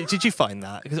 Did you find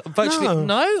that? Because virtually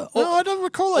No, I don't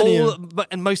recall any.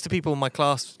 And most of the people in my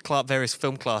class, various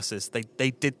film classes, they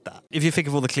did that. If you think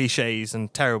of all the cliches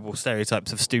and terrible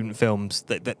stereotypes of student films,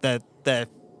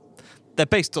 they're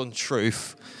based on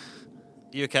truth.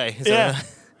 You okay?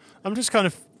 I'm just kind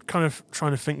of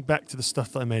trying to think back to the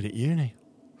stuff that I made at uni.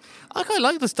 I quite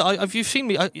like the stuff. You've seen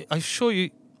me. I'm sure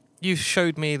you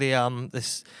showed me the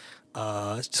this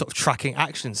sort of tracking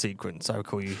action sequence. I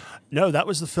recall you. No, that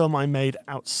was the film I made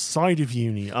outside of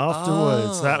uni.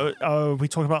 Afterwards, we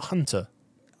talking about Hunter.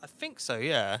 I think so,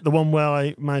 yeah. The one where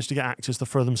I managed to get actors to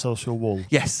throw themselves through a wall.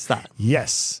 Yes, that.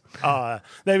 Yes.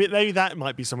 Maybe that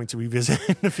might be something to revisit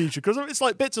in the future because it's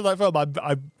like bits of that film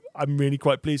I'm really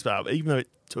quite pleased about, even though it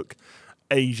took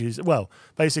ages. Well,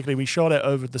 basically, we shot it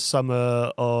over the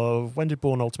summer of... When did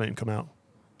Bourne Ultimatum come out?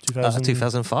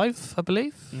 2005, I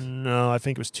believe? No, I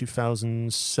think it was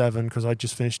 2007 because I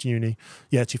just finished uni.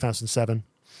 Yeah, 2007.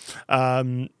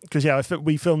 Because,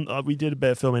 we did a bit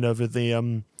of filming over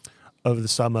the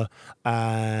summer,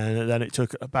 and then it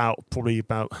took probably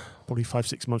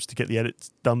 5-6 months to get the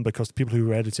edits done because the people who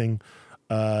were editing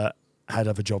had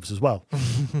other jobs as well,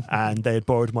 and they had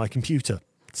borrowed my computer,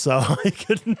 so I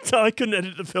couldn't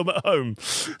edit the film at home.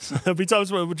 So there'll be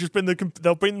times where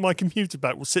they'll bring my computer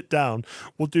back, we'll sit down,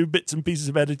 we'll do bits and pieces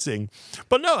of editing.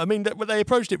 But no, I mean they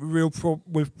approached it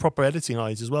with proper editing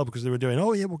eyes as well because they were doing,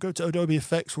 we'll go to Adobe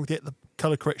Effects, we'll get the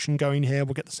color correction going here,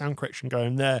 we'll get the sound correction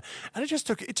going there, and it just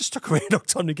took a really long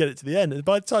time to get it to the end. And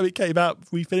by the time it came out,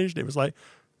 we finished it was like,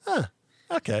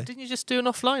 okay. Didn't you just do an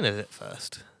offline edit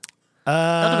first?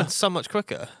 That'd have been so much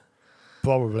quicker.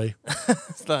 Probably.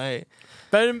 It's like,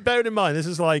 bearing in mind, this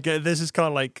is kind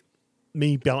of like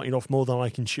me biting off more than I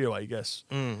can chew, I guess.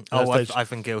 I've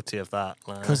been guilty of that.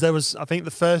 Because I think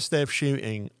the first day of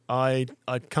shooting, I'd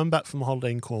come back from a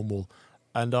holiday in Cornwall,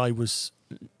 and I was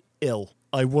ill.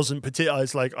 I wasn't particular. I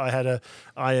was like, I had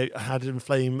an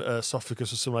inflamed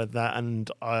esophagus or something like that, and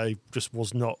I just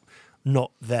was not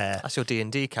there. That's your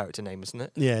D&D character name, isn't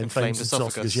it? Yeah, inflamed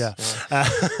esophagus. Yeah.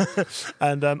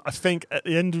 And I think at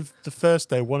the end of the first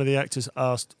day, one of the actors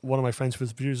asked one of my friends who was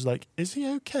the producer, like, "Is he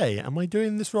okay? Am I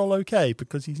doing this role okay?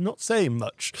 Because he's not saying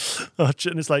much."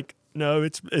 And it's like, no,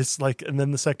 it's like. And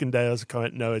then the second day, I was kind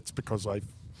of, no, it's because I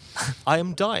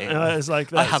am dying. It's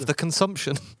like I have the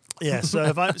consumption. Yeah. So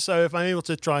if I'm able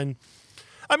to try and,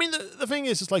 I mean, the thing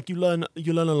is, it's like you learn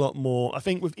a lot more. I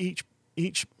think with each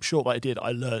short that I did,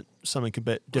 I learned something a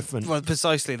bit different. Well,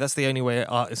 precisely. That's the only way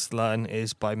artists learn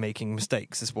is by making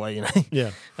mistakes. Is why,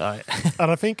 Yeah. Right. And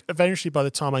I think eventually, by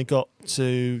the time I got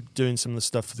to doing some of the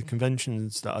stuff for the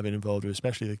conventions that I've been involved with,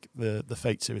 especially the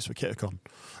Fate series for Kitacon,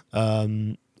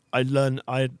 I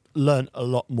learned a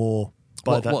lot more.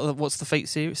 What's the Fate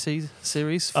series? Just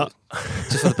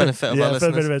for the benefit of our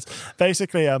listeners.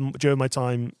 Basically, during my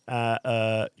time at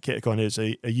Kitacon, it was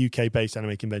a UK-based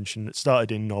anime convention that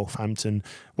started in Northampton,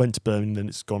 went to Birmingham, then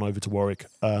it's gone over to Warwick,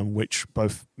 which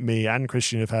both me and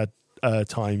Christian have had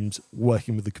times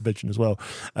working with the convention as well.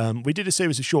 We did a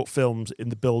series of short films in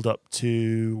the build-up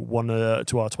to our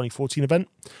 2014 event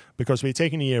because we had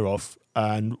taken a year off.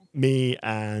 And me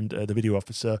and the video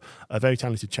officer, a very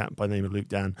talented chap by the name of Luke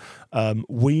Dan,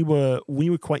 we were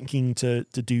quite keen to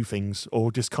do things or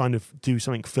just kind of do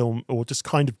something film or just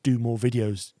kind of do more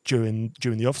videos during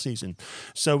the off season.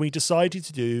 So we decided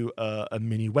to do a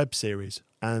mini web series,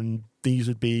 and these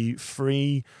would be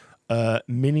 3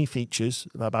 mini features,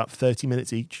 about 30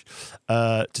 minutes each,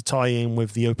 to tie in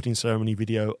with the opening ceremony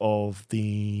video of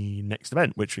the next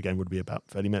event, which again would be about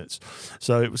 30 minutes.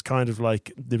 So it was kind of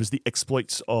like there was the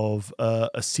exploits of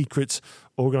a secret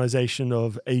organization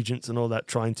of agents and all that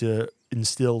trying to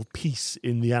instill peace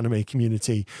in the anime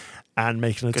community and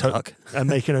making a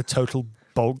total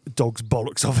dog's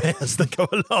bollocks of it as they go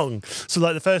along. So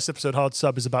like the first episode, Hard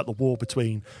Sub, is about the war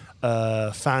between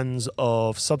fans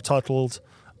of subtitled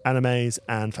animes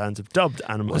and fans of dubbed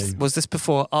anime. Was this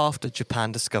before or after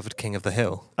Japan discovered King of the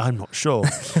Hill? I'm not sure.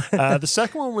 The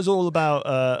second one was all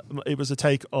about, it was a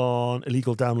take on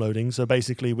illegal downloading. So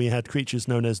basically we had creatures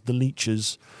known as the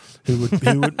leechers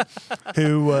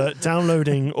who were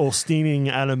downloading or stealing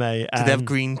anime. Did they have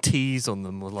green teas on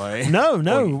them? Or like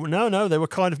No. They were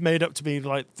kind of made up to be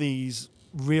like these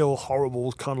real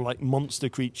horrible kind of like monster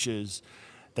creatures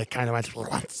they kind of went,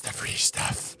 "What's the free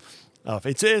stuff?"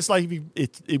 It's like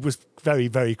it was very,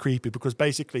 very creepy because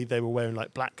basically they were wearing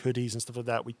like black hoodies and stuff like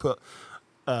that. We put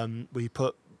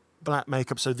black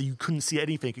makeup so that you couldn't see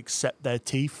anything except their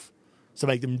teeth, to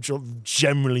make them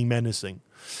generally menacing.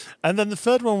 And then the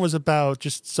third one was about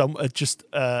just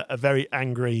a very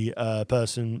angry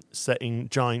person setting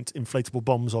giant inflatable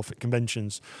bombs off at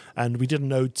conventions, and we did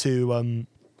an ode to.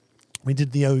 We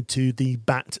did the ode to the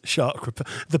bat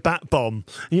bat bomb.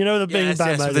 You know, the big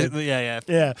Batman.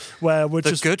 Yeah. Where we're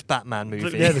the good Batman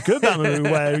movie. Yeah, the good Batman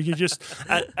movie. Where you just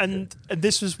and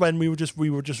this was when we were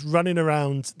just running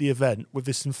around the event with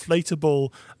this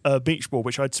inflatable beach ball,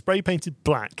 which I'd spray painted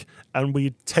black, and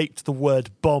we taped the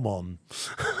word bomb on.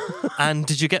 And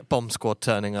did you get Bomb Squad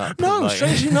turning up? No,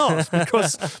 strangely not,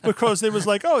 because it was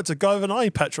like, oh, it's a guy with an eye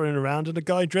patch running around and a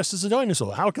guy dressed as a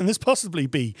dinosaur. How can this possibly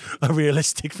be a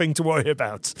realistic thing to worry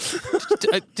about?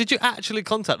 Did you actually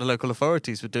contact the local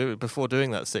authorities before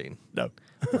doing that scene? No.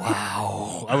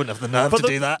 Wow, I wouldn't have the nerve to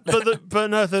do that. But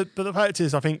the fact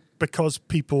is, I think because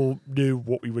people knew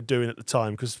what we were doing at the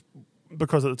time, because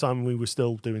at the time we were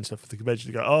still doing stuff for the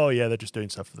convention, to go, oh yeah, they're just doing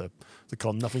stuff for the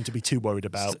con, nothing to be too worried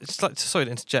about. It's like, sorry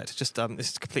to interject, just this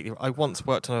is completely. I once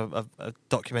worked on a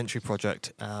documentary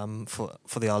project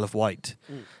for the Isle of Wight,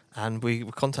 and we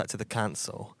contacted the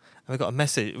council. And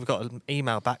we got an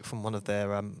email back from one of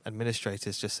their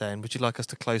administrators just saying, would you like us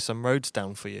to close some roads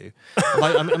down for you?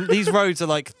 These roads are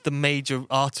like the major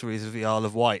arteries of the Isle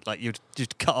of Wight. Like you'd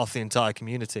cut off the entire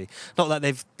community. Not that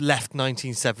they've left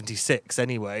 1976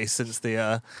 anyway since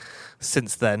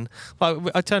then.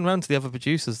 But I turned around to the other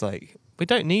producers like, we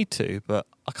don't need to, but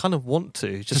I kind of want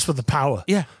to. Just for the power.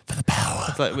 Yeah. For the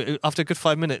power. Like, after a good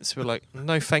 5 minutes, we're like,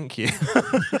 no, thank you.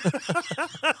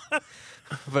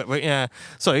 But yeah,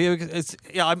 sorry.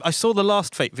 I saw the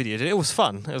last fake video. It was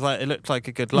fun. It looked like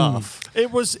a good laugh.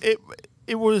 It was.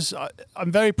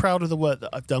 I'm very proud of the work that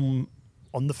I've done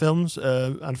on the films,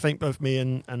 and I think both me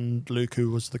and Luke, who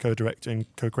was the co-director and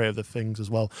co-creator of the things as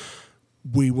well,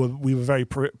 we were very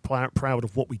proud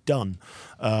of what we'd done.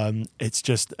 It's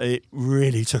just it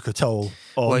really took a toll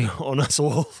on us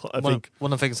all. I think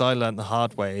one of the things I learned the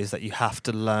hard way is that you have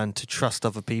to learn to trust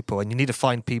other people, and you need to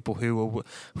find people who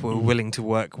are willing to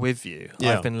work with you.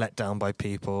 Yeah. I've been let down by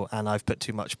people, and I've put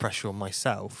too much pressure on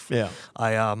myself. Yeah,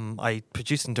 I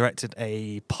produced and directed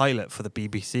a pilot for the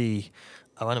BBC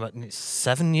around about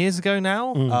 7 years ago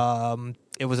now.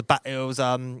 It was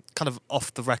kind of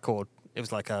off the record. It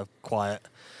was like a quiet.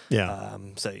 Yeah.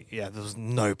 There was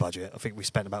no budget. I think we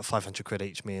spent about 500 quid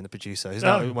each, me and the producer. He's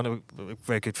now a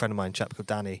very good friend of mine, a chap called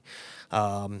Danny.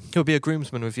 He'll be a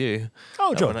groomsman with you.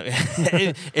 Oh, John.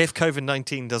 If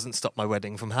COVID-19 doesn't stop my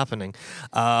wedding from happening.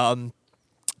 It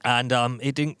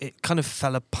kind of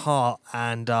fell apart,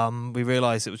 and we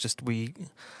realised it was just we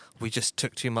just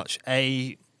took too much.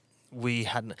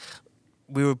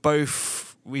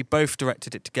 We both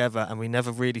directed it together, and we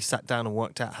never really sat down and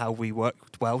worked out how we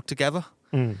worked well together.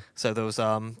 So there was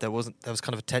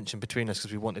kind of a tension between us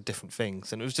because we wanted different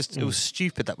things, and it was just it was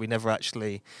stupid that we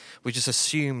just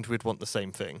assumed we'd want the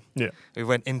same thing. Yeah, we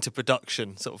went into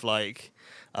production sort of like.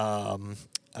 I'm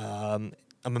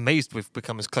amazed we've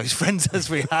become as close friends as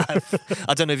we have.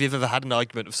 I don't know if you've ever had an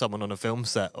argument with someone on a film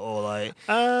set or like.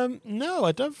 No,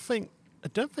 I don't think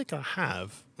I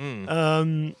have.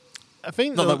 I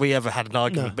think not that we ever had an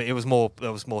argument, but there was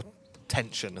more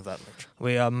tension of that nature.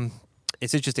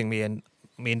 It's interesting. Me and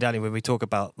Danny, when we talk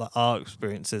about our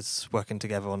experiences working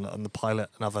together on the pilot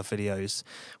and other videos,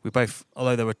 we both,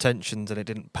 although there were tensions and it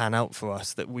didn't pan out for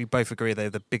us, that we both agree they're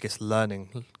the biggest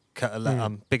learning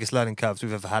curves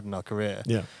we've ever had in our career.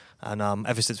 Yeah, and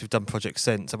ever since we've done projects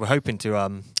since, and we're hoping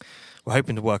to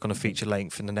work on a feature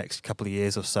length in the next couple of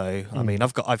years or so. I mean,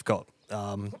 I've got.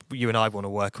 You and I want to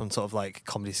work on sort of like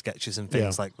comedy sketches and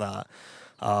things like that.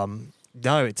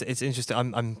 No, it's interesting.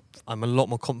 I'm a lot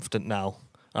more confident now.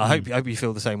 I hope you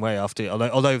feel the same way after.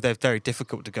 Although they're very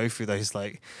difficult to go through those.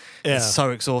 It's so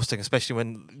exhausting, especially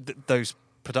when those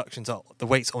productions are the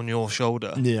weight's on your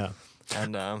shoulder. Yeah,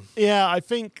 and I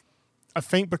think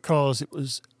because it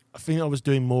was. I think I was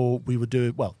doing more. We were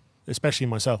doing especially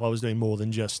myself. I was doing more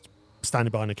than just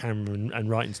standing behind a camera and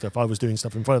writing stuff. I was doing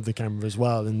stuff in front of the camera as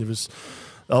well, and there was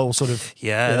all sort of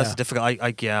that's difficult.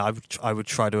 I would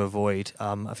try to avoid.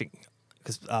 I think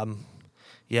because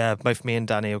both me and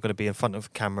Danny are going to be in front of a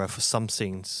camera for some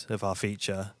scenes of our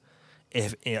feature.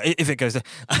 If it goes,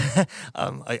 I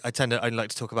like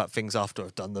to talk about things after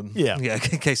I've done them. Yeah,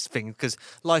 in case things, because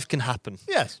life can happen.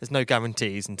 Yes, there's no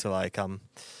guarantees until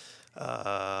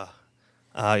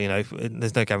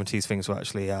There's no guarantees things will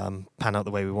actually pan out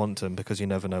the way we want them, because you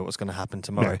never know what's going to happen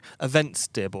tomorrow. No. Events,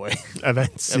 dear boy.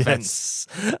 Events. Events.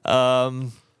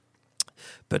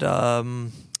 But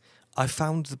I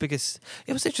found the biggest...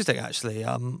 It was interesting, actually.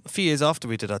 A few years after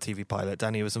we did our TV pilot,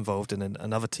 Danny was involved in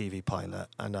another TV pilot,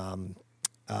 and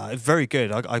very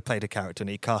good. I played a character and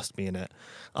he cast me in it.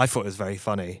 I thought it was very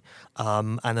funny.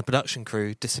 And the production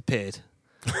crew disappeared.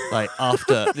 Like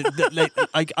after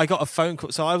I got a phone call.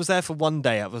 So I was there for one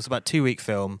day. It was about a 2-week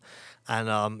film,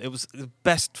 and it was the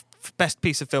best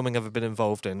piece of filming I've ever been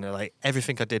involved in. Like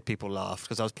everything I did, people laughed,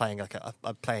 because I was playing a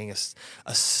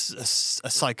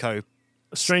psycho,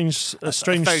 a strange very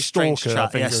stalker. strange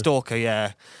chap. Yeah, stalker.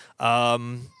 Yeah.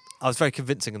 I was very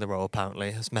convincing in the role, apparently.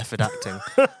 It's method acting.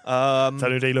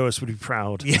 Daniel Day-Lewis would be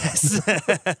proud. Yes.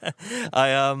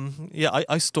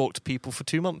 I stalked people for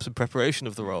 2 months in preparation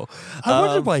of the role. I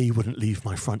wondered why you wouldn't leave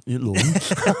my front lawn.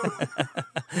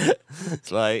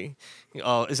 It's like,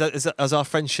 is our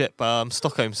friendship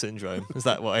Stockholm syndrome? Is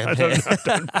that what I hear? I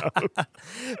don't know.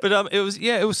 But it was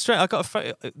straight. I got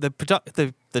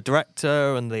the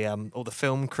director and all the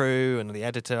film crew and the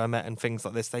editor I met and things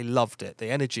like this. They loved it. The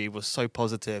energy was so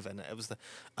positive, and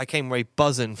I came away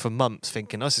buzzing for months,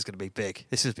 thinking, "Oh, this is going to be big.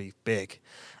 This is going to be big."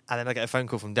 And then I get a phone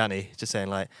call from Danny just saying,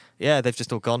 like, "Yeah, they've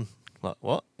just all gone." I'm like,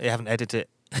 what? They haven't edited it.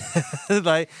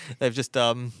 Like they've just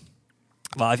Well,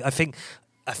 I think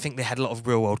they had a lot of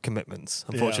real world commitments,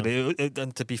 unfortunately. Yeah.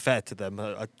 And to be fair to them,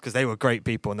 because they were great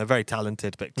people and they're very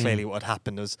talented, but clearly what had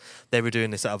happened was they were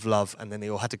doing this out of love, and then they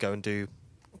all had to go and do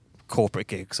corporate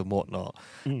gigs and whatnot.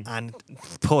 And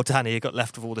poor Danny got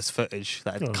left with all this footage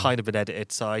that had kind of been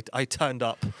edited. So I turned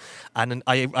up and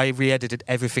I re-edited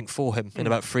everything for him in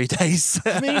about 3 days.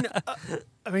 I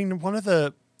mean, one of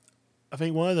the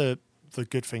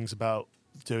good things about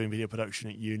doing video production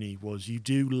at uni was you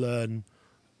do learn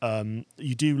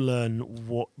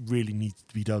what really needs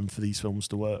to be done for these films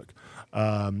to work.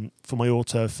 For my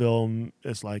auteur film,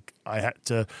 it's like I had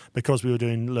to, because we were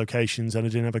doing locations and I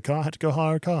didn't have a car, I had to go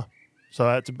hire a car. So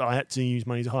I had to use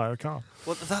money to hire a car.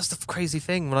 Well, that's the crazy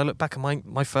thing. When I look back at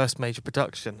my first major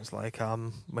production, it's like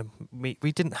when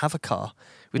we didn't have a car.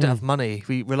 We didn't have money.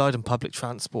 We relied on public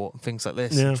transport and things like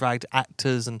this. And dragged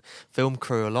actors and film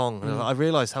crew along. And I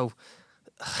realised how...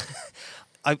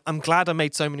 I'm glad I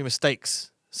made so many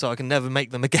mistakes so I can never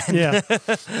make them again. Yeah.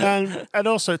 and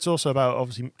also, it's also about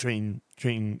obviously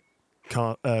treating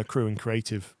crew and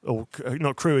creative, or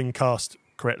not crew and cast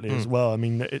correctly as well. I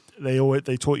mean,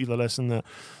 they taught you the lesson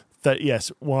that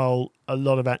yes, while a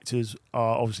lot of actors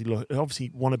are obviously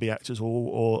wannabe actors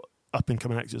or up and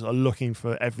coming actors are looking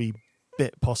for every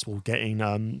bit possible, getting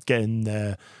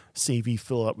their CV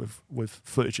filled up with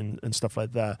footage and stuff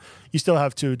like that, you still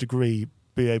have to a degree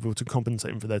be able to compensate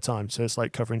them for their time. So it's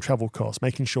like covering travel costs,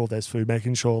 making sure there's food,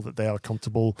 making sure that they are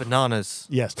comfortable. Bananas.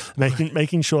 Yes,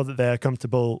 making sure that they are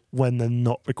comfortable when they're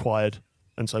not required,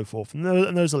 and so forth. And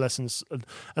those are lessons,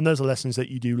 and those are lessons that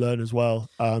you do learn as well.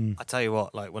 I tell you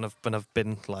what, like when I've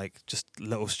been like just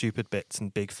little stupid bits in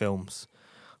big films,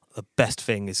 the best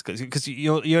thing is because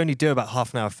you only do about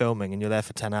half an hour filming and you're there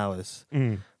for 10 hours.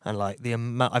 And like the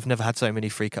amount, I've never had so many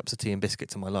free cups of tea and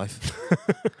biscuits in my life.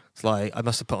 It's like I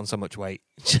must have put on so much weight.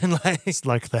 It's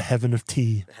like the heaven of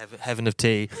tea. Heaven of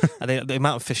tea. And the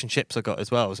amount of fish and chips I got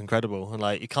as well was incredible. And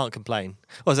like you can't complain.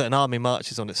 Was it an army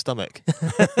marches on its stomach?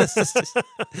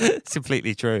 It's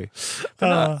completely true. But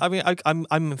no, I mean, I'm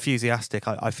enthusiastic.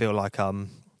 I feel like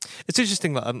it's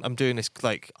interesting that I'm doing this.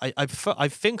 Like I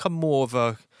think I'm more of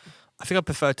a. I think I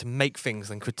prefer to make things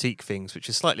than critique things, which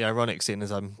is slightly ironic seeing as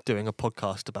I'm doing a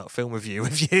podcast about film review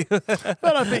with you.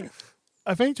 But I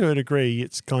think to a degree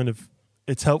it's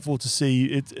helpful to see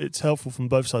it's helpful from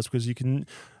both sides, because you can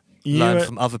learn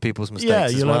from other people's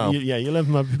mistakes as well. You learn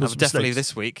from other people's mistakes. Definitely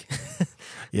this week.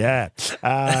 Yeah.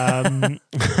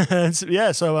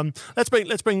 So let's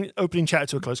bring opening chat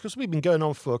to a close, because we've been going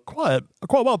on for quite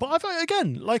a while. But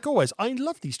again, like always, I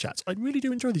love these chats. I really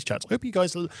do enjoy these chats. I hope you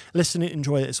guys listen and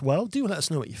enjoy it as well. Do let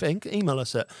us know what you think. Email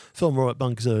us at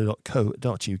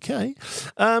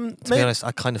filmraw@bunkerzilla.co.uk. To be honest,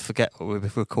 I kind of forget what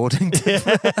we're recording.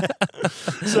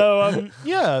 So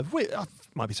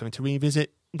might be something to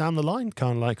revisit down the line,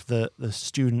 kind of like the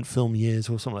student film years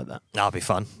or something like that. That'll be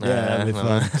fun. Yeah, it'll be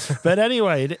fun. But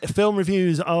anyway, film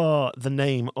reviews are the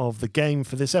name of the game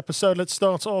for this episode. Let's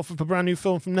start off with a brand new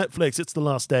film from Netflix. It's The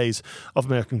Last Days of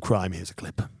American Crime. Here's a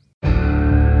clip. The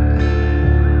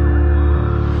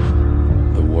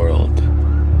world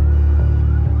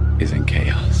is in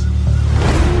chaos.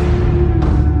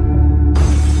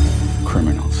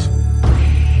 Criminals,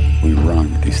 we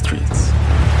run these streets.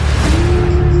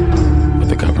 But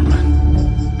the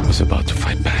government was about to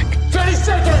fight back. 30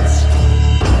 seconds!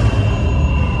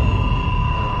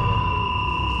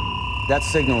 That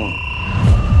signal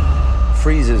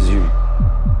freezes you.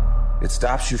 It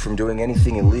stops you from doing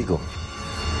anything illegal.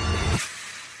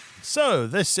 So,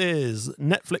 this is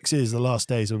Netflix's The Last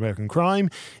Days of American Crime.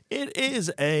 It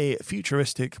is a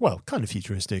futuristic, well, kind of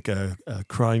futuristic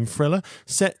crime thriller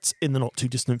set in the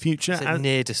not-too-distant future. It's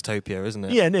near dystopia, isn't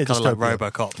it? Yeah, near kind dystopia. Kind of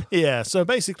like RoboCop. Yeah, so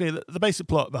basically the basic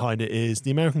plot behind it is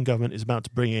the American government is about to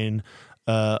bring in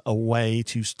a way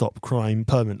to stop crime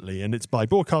permanently, and it's by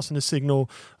broadcasting a signal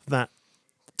that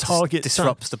targets...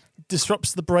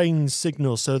 disrupts the brain's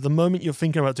signal. So the moment you're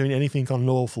thinking about doing anything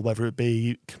unlawful, whether it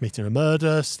be committing a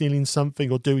murder, stealing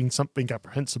something, or doing something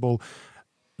apprehensible,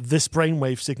 this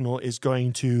brainwave signal is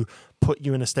going to put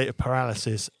you in a state of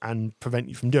paralysis and prevent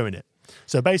you from doing it.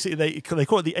 So basically, they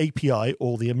call it the API,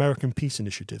 or the American Peace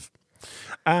Initiative.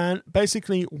 And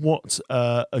basically what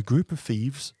a group of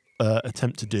thieves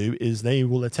attempt to do is they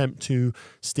will attempt to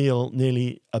steal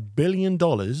nearly $1 billion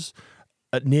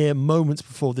at near moments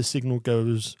before the signal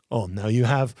goes on. Now, you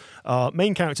have our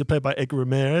main character played by Edgar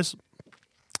Ramirez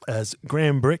as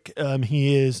Graham Brick.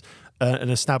 He is an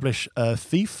established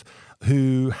thief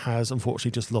who has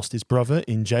unfortunately just lost his brother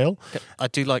in jail. I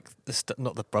do like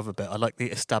not the brother bit. I like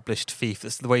the established thief.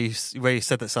 That's the way you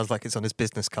said that sounds like it's on his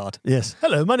business card. Yes.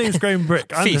 Hello, my name is Graham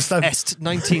Brick. I'm Thief Est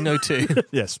 1902.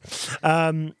 Yes.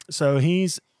 So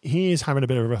he is having a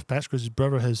bit of a rough patch because his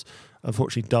brother has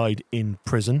unfortunately died in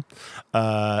prison,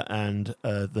 and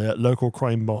the local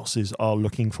crime bosses are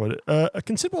looking for a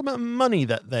considerable amount of money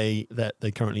that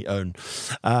they currently own.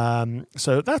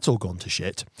 So that's all gone to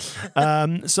shit.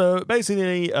 So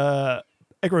basically, Edgar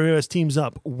Ramirez teams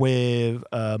up with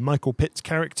Michael Pitt's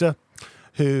character,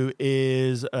 who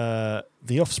is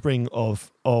the offspring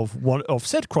of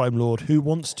said crime lord who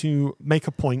wants to make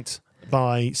a point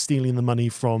by stealing the money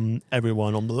from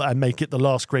everyone and make it the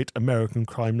last great American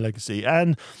crime legacy.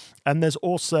 And there's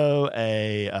also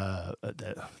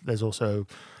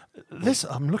this.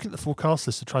 I'm looking at the full cast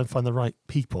list to try and find the right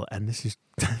people, and this is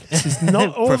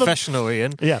not all professional.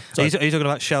 Ian, yeah. Are you talking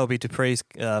about Shelby Dupree's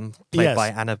played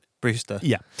by Anna Brewster?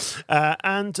 Yeah,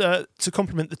 and to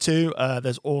complement the two,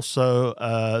 there's also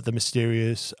the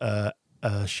mysterious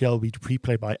Shelby Dupree,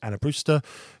 played by Anna Brewster,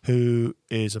 who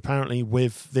is apparently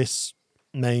with this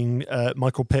main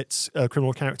Michael Pitt's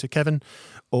criminal character Kevin,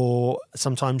 or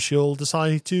sometimes she'll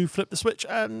decide to flip the switch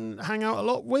and hang out a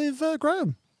lot with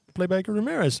Graham, played by Edgar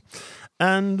Ramirez.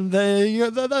 And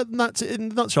that's it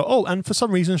in a nutshell. Oh, and for some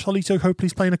reason, Charlito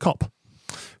Copley's playing a cop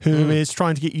who is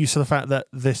trying to get used to the fact that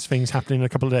this thing's happening in a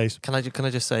couple of days. Can I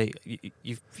just say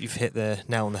you've hit the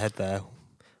nail on the head there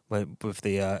with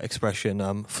the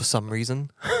expression for some reason.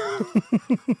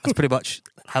 That's pretty much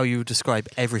how you describe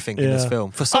everything in this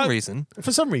film. For some reason.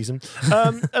 For some reason.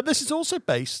 This is also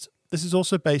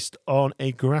based on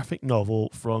a graphic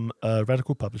novel from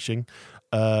Radical Publishing,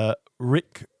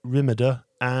 Rick Rimader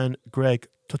and Greg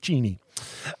Tocchini.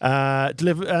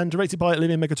 Delivered and directed by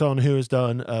Olivier Megaton, who has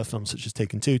done films such as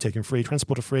Taken 2, Taken 3,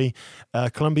 Transporter 3,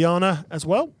 Columbiana as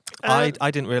well. I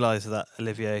didn't realise that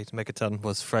Olivier Megaton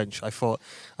was French. I thought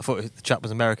the chap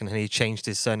was American and he changed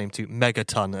his surname to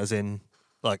Megaton, as in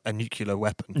like a nuclear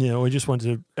weapon. Yeah, we just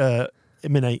wanted to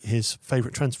imitate his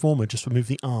favourite Transformer, just remove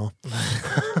the R.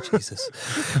 Jesus.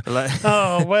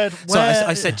 Where? So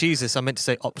I said Jesus, I meant to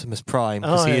say Optimus Prime,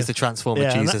 because he is the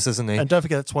Transformer Jesus, isn't he? And don't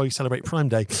forget, that's why we celebrate Prime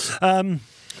Day.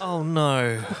 Oh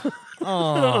no.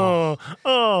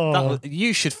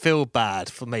 You should feel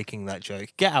bad for making that joke.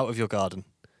 Get out of your garden.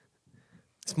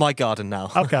 It's my garden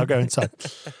now. Okay, I'll go inside.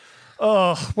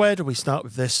 Where do we start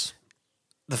with this?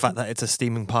 The fact that it's a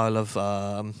steaming pile of...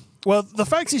 Well, the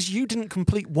fact is you didn't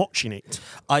complete watching it.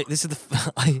 I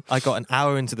got an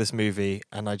hour into this movie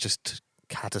and I just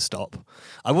had to stop.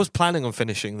 I was planning on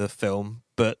finishing the film,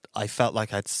 but I felt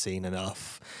like I'd seen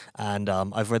enough. And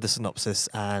I've read the synopsis,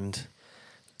 and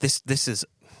this is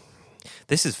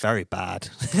very bad.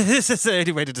 This is the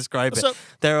only way to describe it.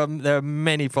 There are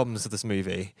many problems with this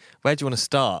movie. Where do you want to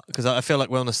start? Because I feel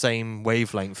like we're on the same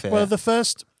wavelength here. Well, the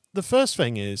first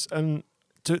thing is, and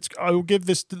I will give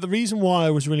this, the reason why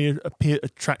I was really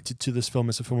attracted to this film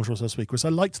as a film I saw last week was I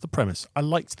liked the premise. I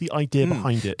liked the idea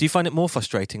behind it. Do you find it more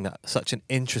frustrating that such an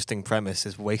interesting premise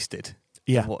is wasted?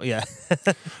 Yeah. Yeah.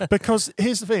 Because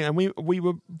here's the thing, and we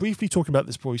were briefly talking about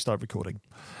this before we started recording.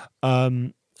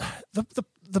 The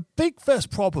big first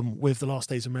problem with The Last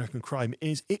Days of American Crime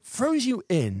is it throws you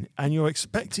in and you're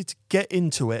expected to get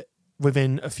into it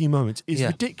within a few moments. Is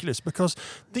ridiculous, because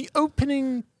the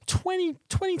opening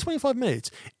 25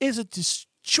 minutes is a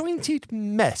disjointed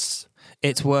mess.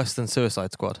 It's worse than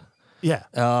Suicide Squad. Yeah.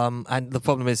 And the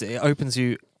problem is it opens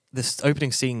you... This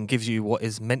opening scene gives you what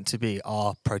is meant to be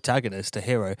our protagonist, a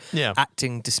hero,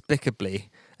 acting despicably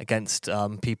against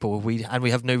people. We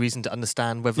have no reason to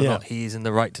understand whether or not he is in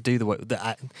the right to do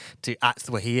to act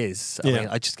the way he is. I mean,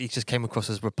 he just came across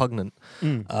as repugnant.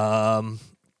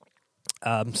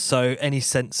 So any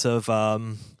sense of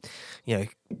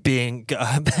being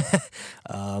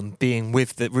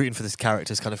rooting for this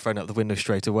character is kind of thrown out the window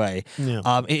straight away.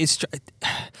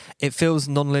 It feels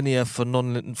non-linear for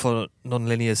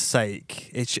non-linear's sake.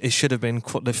 It should have been,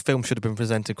 the film should have been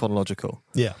presented chronological.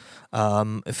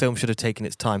 A film should have taken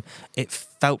its time. It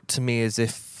felt to me as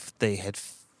if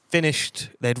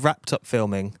they'd wrapped up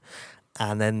filming,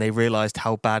 and then they realised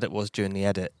how bad it was during the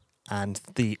edit, and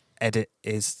the edit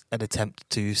is an attempt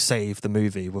to save the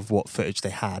movie with what footage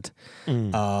they had.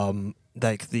 There's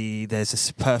a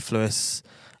superfluous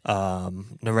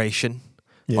narration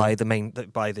by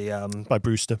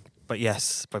Brewster.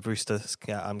 By Brewster's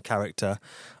character,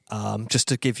 just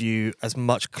to give you as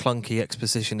much clunky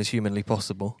exposition as humanly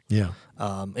possible. It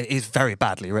is very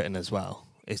badly written as well.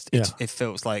 It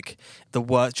feels like the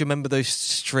worst. Do you remember those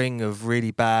string of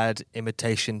really bad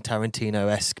imitation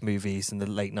Tarantino-esque movies in the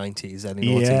late 90s, early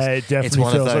 90s? Yeah, it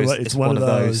definitely feels like it's one of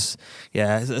those.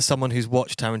 Yeah, as someone who's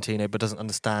watched Tarantino but doesn't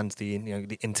understand the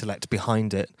intellect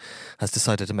behind it, has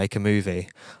decided to make a movie.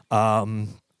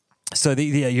 So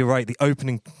you're right. The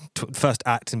opening first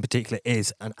act in particular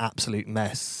is an absolute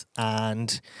mess,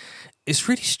 and it's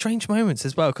really strange moments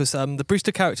as well, because the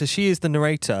Brewster character, she is the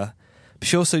narrator.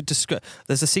 She also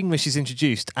there's a scene where she's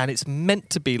introduced, and it's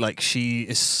meant to be like she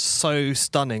is so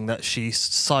stunning that she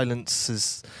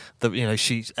silences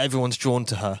everyone's drawn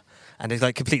to her, and it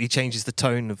like completely changes the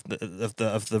tone of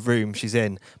the room she's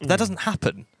in. But that doesn't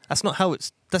happen. That's not how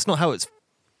it's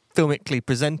filmically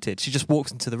presented. She just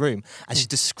walks into the room and she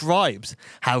describes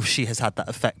how she has had that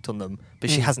effect on them, but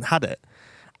she hasn't had it.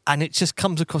 And it just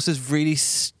comes across as really,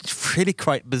 really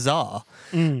quite bizarre.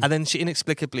 And then she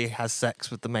inexplicably has sex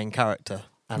with the main character.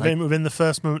 And within the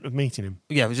first moment of meeting him.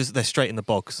 Yeah, they're straight in the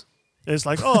bogs. It's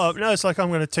like, it's like I'm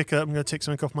going to tick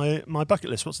something off my bucket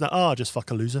list. What's that? Just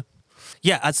fuck a loser.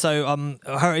 Yeah, and so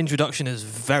her introduction is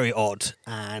very odd,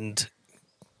 and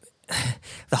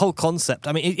the whole concept.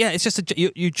 I mean, it's just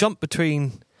you jump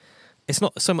between. It's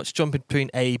not so much jumping between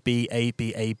A, B, A,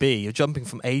 B, A, B. You're jumping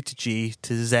from A to G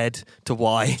to Z to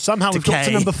Y. Somehow we've got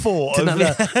to number 4 over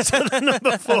there. To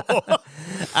number 4.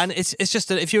 And it's just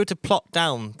that if you were to plot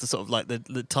down the sort of like the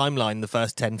timeline, the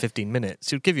first 10, 15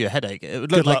 minutes, it would give you a headache. It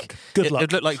would look like it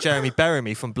would look like Jeremy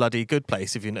Bearimy from Bloody Good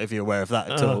Place, if you're aware of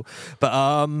that at all.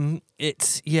 But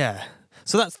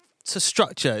So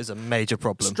structure is a major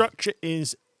problem. Structure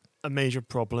is a major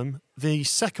problem. The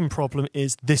second problem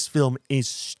is this film is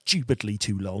stupidly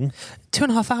too long.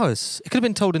 2.5 hours. It could have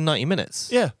been told in 90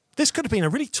 minutes. Yeah. This could have been a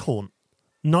really taunt,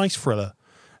 nice thriller,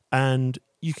 and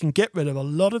you can get rid of a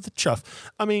lot of the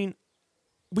chuff. I mean,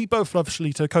 we both love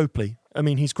Shalito Copley. I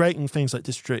mean, he's great in things like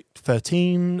District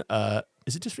 13.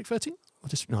 Is it District 13? Or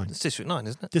District 9? It's District 9,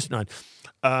 isn't it? District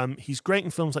 9. He's great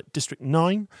in films like District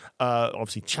 9.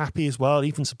 Obviously Chappie as well,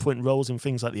 even supporting roles in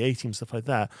things like The A-Team, stuff like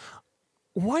that.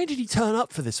 Why did he turn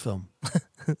up for this film?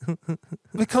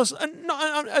 Because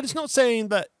it's not saying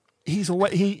that he's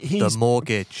the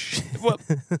mortgage. Well,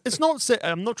 it's not.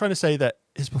 I'm not trying to say that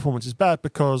his performance is bad,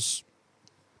 because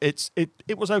it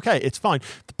was okay. It's fine.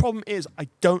 The problem is I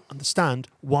don't understand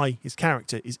why his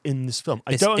character is in this film.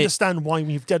 I don't understand why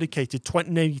we've dedicated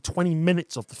nearly 20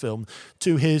 minutes of the film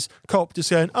to his cop just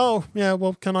saying, "Oh yeah,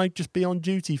 well, can I just be on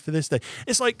duty for this day?"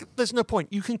 It's like there's no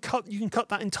point. You can cut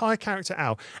that entire character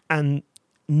out and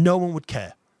no one would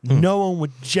care. No one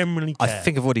would generally care. I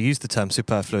think I've already used the term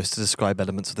superfluous to describe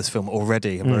elements of this film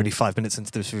already. I'm already 5 minutes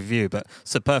into this review, but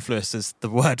superfluous is the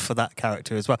word for that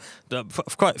character as well. For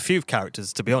quite a few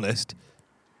characters, to be honest.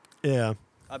 Yeah.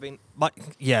 I mean, I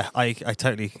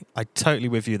totally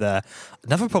with you there.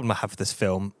 Another problem I have with this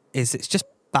film is it's just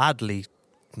badly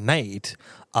made.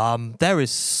 There is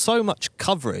so much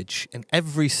coverage in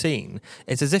every scene.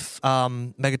 It's as if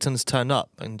Megaton's turned up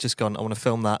and just gone, I want to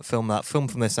film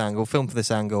from this angle, film from this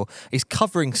angle. He's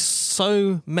covering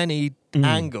so many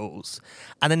angles,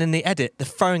 and then in the edit they're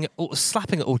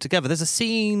slapping it all together. There's a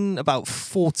scene about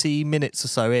 40 minutes or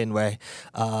so in where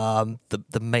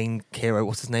the main hero,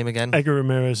 what's his name again? Edgar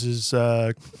Ramirez is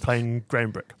playing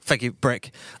Graham Brick. Thank you,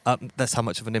 Brick. That's how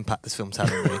much of an impact this film's had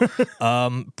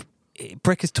on me.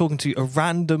 Brick is talking to a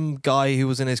random guy who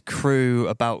was in his crew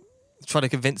about trying to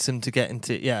convince him to get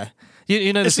into... Yeah.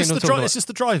 You know the scene I'm talking about? Is this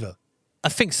the driver? I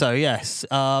think so, yes.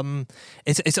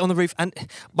 It's on the roof. And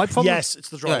my problem... Yes, it's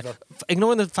the driver.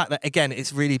 Ignoring the fact that, again,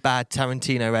 it's really bad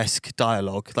Tarantino-esque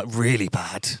dialogue, like really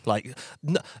bad. Like,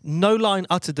 no line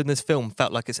uttered in this film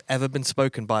felt like it's ever been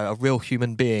spoken by a real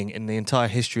human being in the entire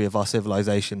history of our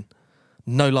civilization.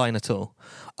 No line at all.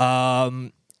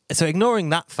 So ignoring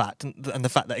that fact and the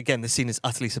fact that, again, the scene is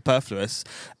utterly superfluous,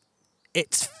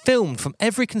 it's filmed from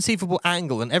every conceivable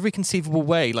angle and every conceivable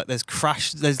way. Like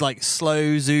there's like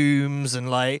slow zooms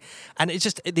and it's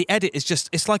just, the edit is just,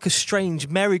 it's like a strange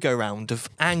merry-go-round of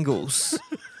angles.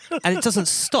 And it doesn't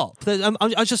stop. I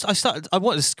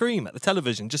wanted to scream at the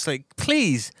television, just like,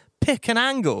 please pick an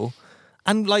angle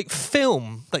and like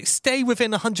film, like stay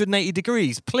within 180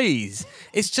 degrees, please.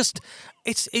 It's just,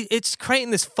 it's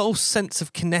creating this false sense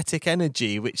of kinetic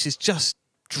energy, which is just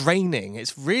draining.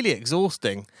 It's really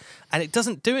exhausting, and it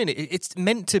doesn't do anything. It's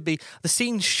meant to be, the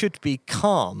scene should be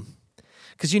calm.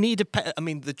 Because you need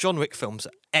the John Wick films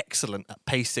are excellent at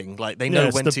pacing. Like they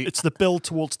know when to. It's the build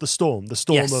towards the storm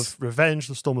Yes. of revenge,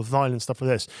 the storm of violence, stuff like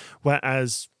this.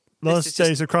 Whereas Last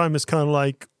Days of Crime is kind of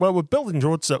like, well, we're building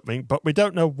towards something, but we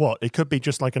don't know what. It could be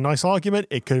just like a nice argument.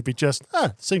 It could be just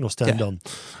signals turned on.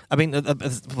 I mean,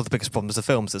 the biggest problem with the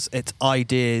films is it's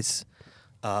ideas.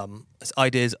 It's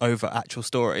ideas over actual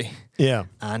story. Yeah,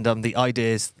 and the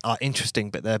ideas are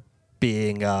interesting, but they're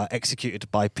being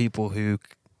executed by people who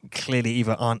clearly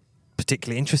either aren't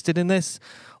particularly interested in this,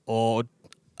 or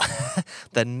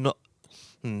they're not.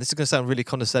 This is going to sound really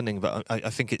condescending, but I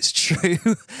think it's true.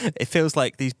 It feels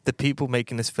like the people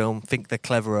making this film think they're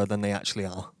cleverer than they actually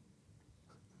are.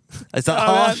 Is that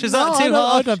harsh? Is that too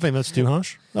harsh? I don't think that's too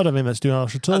harsh. I don't think that's too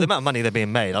harsh at all. The amount of money they're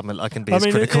being made, I can be as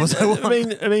critical as I want.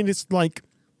 I mean, it's like,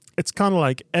 it's kind of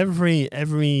like every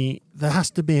there has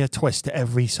to be a twist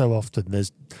every so often.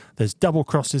 There's double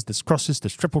crosses, there's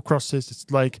triple crosses. It's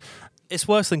like, it's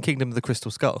worse than Kingdom of the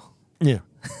Crystal Skull. Yeah.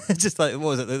 It's just like, what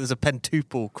was it? There's a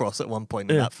pentuple cross at one point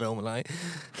in that film. Like,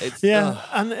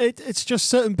 and it's just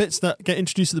certain bits that get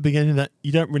introduced at the beginning that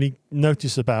you don't really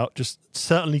notice about, just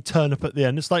certainly turn up at the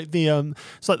end. It's like the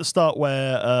start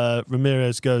where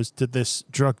Ramirez goes to this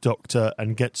drug doctor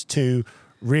and gets two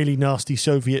really nasty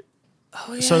Soviet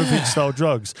style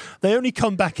drugs. They only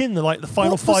come back in the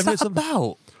final 5 minutes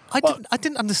about. I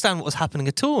didn't understand what was happening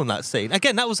at all in that scene.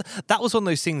 Again, that was one of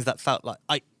those scenes that felt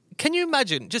like can you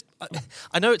imagine? Just,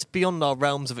 I know it's beyond our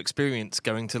realms of experience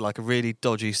going to like a really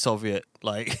dodgy Soviet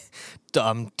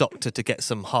doctor to get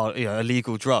some hard,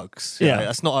 illegal drugs.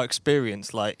 That's not our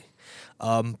experience.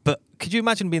 But could you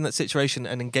imagine being in that situation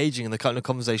and engaging in the kind of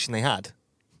conversation they had?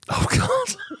 Oh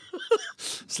God!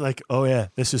 It's like, oh yeah,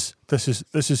 this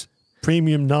is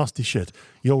premium nasty shit.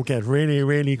 You'll get really,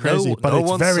 really crazy, but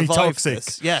it's very toxic.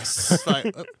 This. Yes.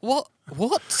 Like, what?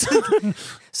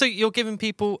 So you're giving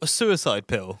people a suicide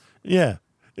pill? Yeah.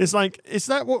 It's like, is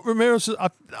that what Ramirez...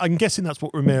 I'm guessing that's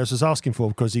what Ramirez was asking for,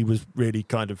 because he was really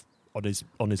kind of on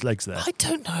his legs there. I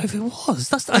don't know if it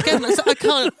was. I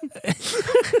can't...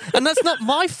 And that's not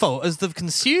my fault as the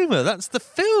consumer. That's the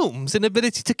film's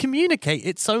inability to communicate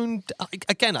its own...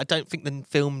 Again, I don't think the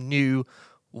film knew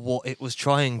what it was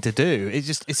trying to do.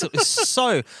 It's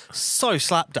so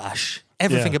slapdash.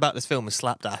 Everything about this film is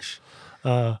slapdash.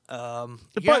 By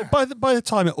the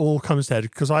time it all comes to head,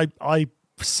 because I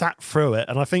sat through it,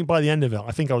 and I think by the end of it,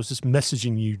 I think I was just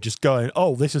messaging you, just going,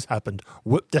 "Oh, this has happened.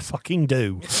 Whoop de fucking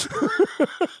do,"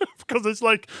 because it's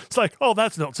like, oh,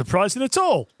 that's not surprising at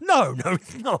all. No,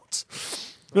 it's not.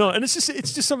 No, and it's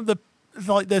just some of the,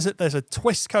 like, there's a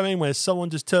twist coming where someone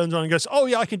just turns around and goes, "Oh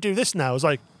yeah, I can do this now." It's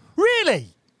like,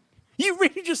 really? You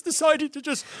really just decided to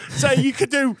just say you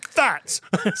could do that?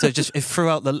 So just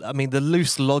throughout the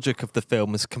loose logic of the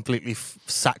film is completely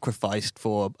sacrificed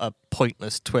for a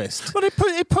pointless twist. But it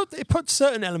put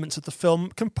certain elements of the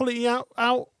film completely out.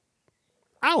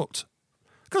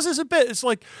 Because there's a bit, it's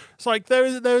like there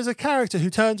is a character who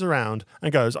turns around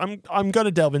and goes, I'm going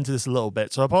to delve into this a little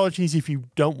bit. So apologies if you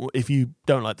don't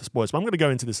like the spoilers, but I'm going to go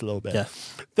into this a little bit. Yeah.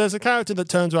 There's a character that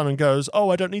turns around and goes,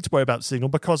 "Oh, I don't need to worry about the signal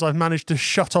because I've managed to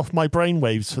shut off my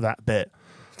brainwaves for that bit."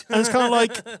 And it's kind of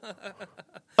like,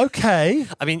 okay.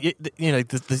 I mean,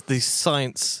 the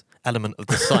science element of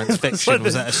the science fiction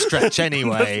was at a stretch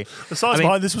anyway. The science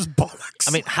behind this was bollocks.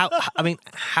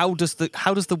 How does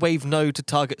the wave know to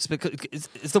target? Because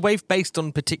is the wave based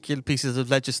on particular pieces of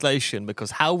legislation?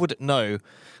 Because how would it know?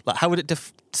 Like, how would it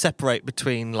separate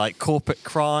between like corporate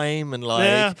crime and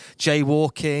like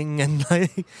jaywalking and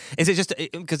like? Is it just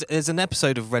because there's an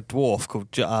episode of Red Dwarf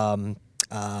called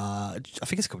I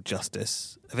think it's called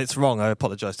Justice. If it's wrong, I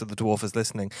apologise to the dwarfers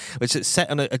listening. Which is set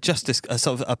on a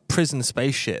sort of a prison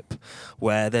spaceship,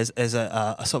 where there's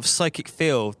a sort of psychic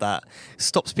field that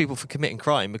stops people from committing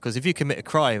crime, because if you commit a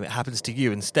crime, it happens to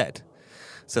you instead.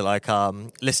 So like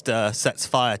Lister sets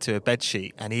fire to a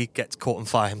bedsheet and he gets caught on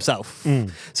fire himself.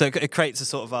 So it creates a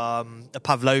sort of a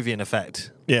Pavlovian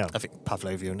effect. Yeah, I think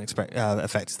Pavlovian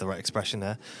effect is the right expression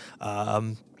there.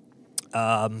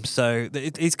 So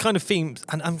it's kind of themes,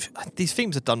 and these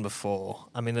themes are done before.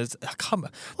 I mean, what's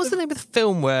the name of the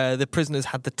film where the prisoners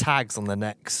had the tags on their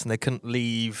necks and they couldn't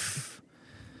leave?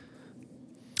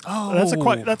 Oh,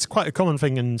 that's quite a common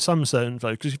thing in some certain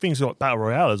folks, because you think it's got Battle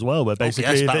Royale as well, where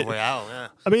basically Battle Royale. Yeah.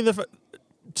 I mean,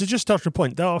 to just touch the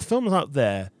point, there are films out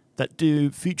there that do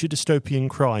future dystopian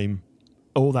crime.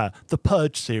 All that. The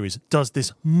Purge series does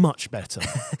this much better.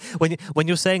 When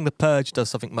you're saying The Purge does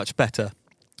something much better,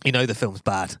 you know the film's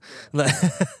bad.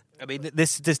 I mean,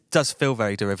 this does feel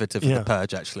very derivative of The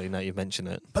Purge, actually, now you mention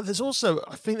it. But I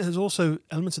think there's also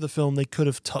elements of the film they could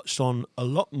have touched on a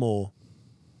lot more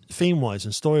theme-wise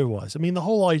and story-wise. I mean, the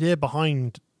whole idea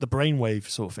behind the brainwave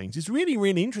sort of things is really,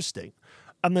 really interesting.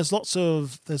 And there's lots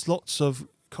of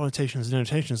connotations and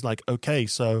annotations, like, okay,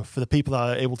 so for the people that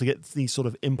are able to get these sort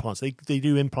of implants, they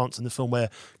do implants in the film where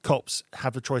cops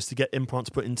have the choice to get implants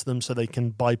put into them so they can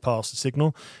bypass the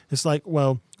signal. It's like,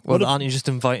 well, aren't you just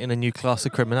inviting a new class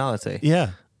of criminality?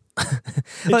 Yeah.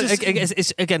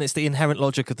 It's the inherent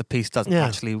logic of the piece doesn't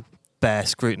actually bear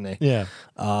scrutiny. Yeah.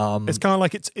 It's kind of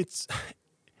like it's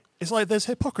like there's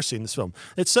hypocrisy in this film.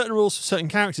 It's certain rules for certain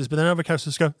characters, but then other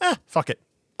characters go, fuck it.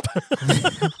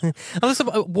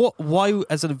 Why,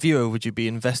 as a viewer, would you be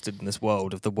invested in this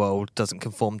world if the world doesn't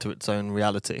conform to its own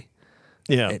reality?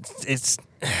 Yeah, it's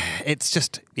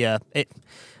just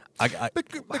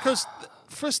because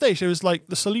for a stage it was like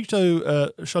the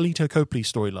Charlito Copley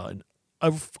storyline.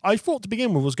 I thought to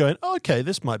begin with was going, okay,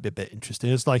 this might be a bit interesting.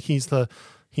 It's like he's the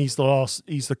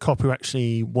cop who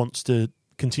actually wants to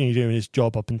continue doing his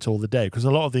job up until the day, because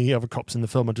a lot of the other cops in the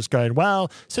film are just going,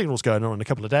 well, signal's going on in a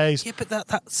couple of days. Yeah, but that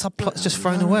subplot's just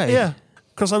thrown away. Yeah,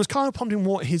 because I was kind of pondering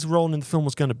what his role in the film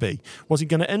was going to be. Was he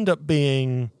going to end up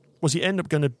going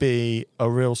to be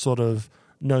a real sort of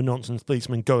no-nonsense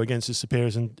policeman, go against his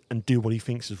superiors and do what he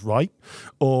thinks is right?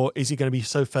 Or is he going to be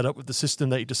so fed up with the system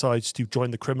that he decides to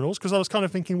join the criminals? Because I was kind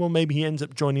of thinking, well, maybe he ends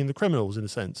up joining the criminals in a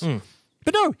sense.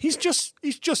 But no, he's just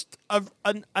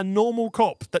a normal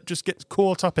cop that just gets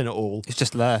caught up in it all. He's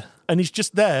just there. And he's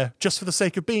just there just for the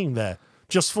sake of being there.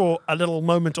 Just for a little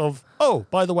moment of, oh,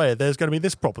 by the way, there's going to be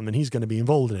this problem and he's going to be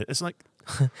involved in it. It's like...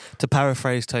 to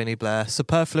paraphrase Tony Blair,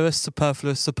 superfluous.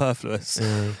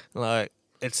 Like...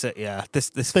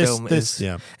 This film is.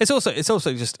 Yeah. It's also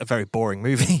just a very boring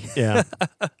movie. Yeah,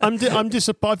 I'm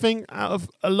disappointed. I think out of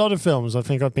a lot of films, I've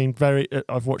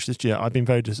watched this year. I've been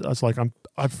very.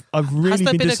 I've really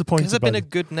been disappointed. Has there been a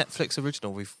good Netflix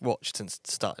original we've watched since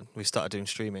we started doing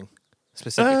streaming?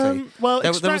 Specifically,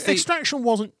 Extraction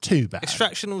wasn't too bad.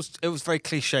 Extraction was very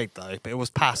cliched though, but it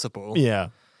was passable. Yeah,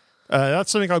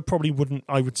 that's something I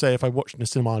would say if I watched in the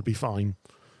cinema, I'd be fine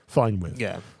with.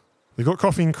 Yeah. We got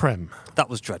Coffee and Creme. That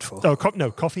was dreadful. Oh,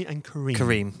 Coffee and Kareem.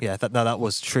 Kareem, yeah, that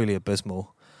was truly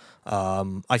abysmal.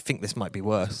 I think this might be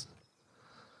worse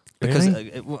because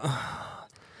really?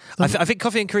 I think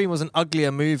Coffee and Kareem was an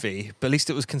uglier movie, but at least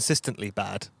it was consistently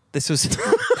bad. This was.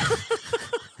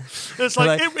 It's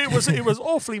like it was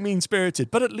awfully mean-spirited,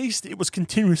 but at least it was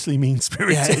continuously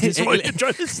mean-spirited. Yeah,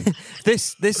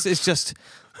 this is just.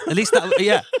 At least at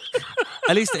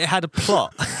least it had a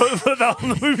plot. But now on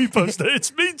the movie poster,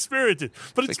 it's mean-spirited.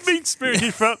 But it's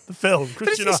mean-spirited throughout the film.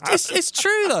 It's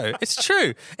true though. It's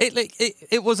true.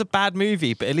 It was a bad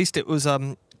movie, but at least it was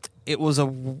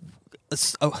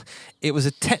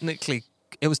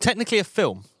technically a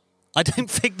film. I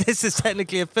don't think this is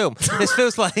technically a film. This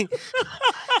feels like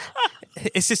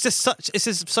it's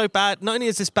just so bad. Not only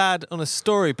is this bad on a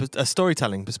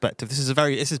storytelling perspective, this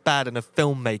is bad on a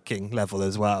filmmaking level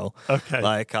as well. Okay.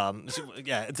 Like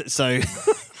so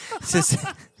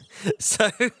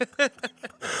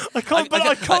I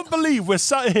can't believe we're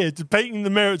sat here debating the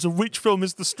merits of which film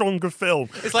is the stronger film.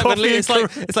 It's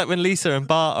like when Lisa and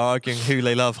Bart are arguing who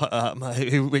they love,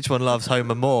 which one loves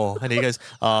Homer more, and he goes,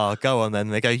 "Oh, go on then."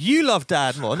 And they go, "You love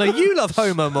Dad more." No, you love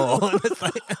Homer more.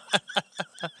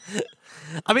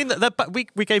 I mean,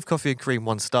 we gave Coffee and Cream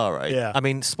 1 star, right? Yeah. I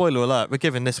mean, spoiler alert, we're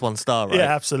giving this 1 star, right?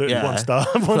 Yeah, absolutely, yeah. 1 star.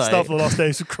 1 star for the last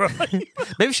days of cry.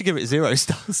 Maybe we should give it 0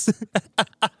 stars.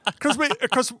 Because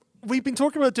we've been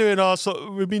talking about doing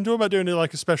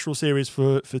like a special series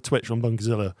for Twitch on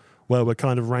Bunkerzilla, where we're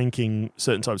kind of ranking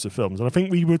certain types of films. And I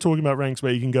think we were talking about ranks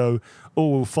where you can go,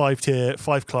 5 tier,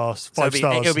 5 class, 5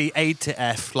 stars. It'll be A to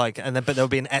F, but there'll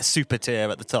be an S super tier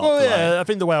at the top. Well, yeah, I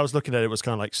think the way I was looking at it was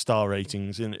kind of like star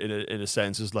ratings in a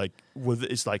sense. It's like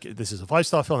this is a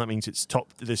 5-star film, that means it's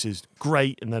top. This is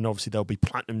great, and then obviously there'll be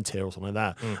platinum tier or something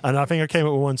like that. And I think I came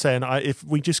up with one saying, if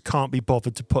we just can't be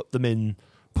bothered to put them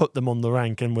on the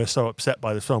rank, and we're so upset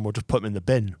by the film, we'll just put them in the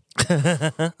bin.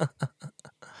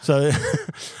 So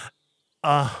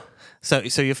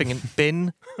you're thinking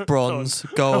bin, bronze,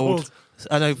 gold,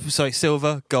 No, sorry,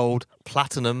 silver, gold,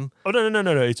 platinum. Oh,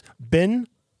 no. It's bin,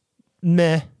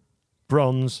 meh,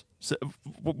 bronze. So,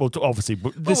 well, obviously,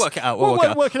 We'll work it out.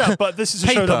 We'll work it out. But this is a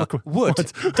show Paper, that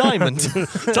wood, diamond.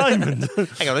 diamond,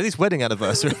 Hang on, are these wedding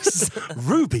anniversaries?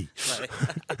 ruby,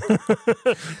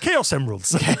 chaos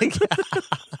emeralds.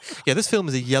 Yeah, this film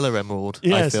is a yellow emerald, I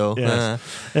Yes, feel. yes.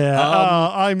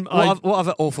 Yeah, What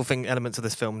other awful elements of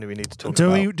this film do we need to talk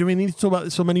Do about? we need to talk about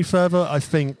this film any further? I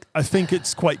think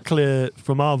it's quite clear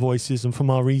from our voices and from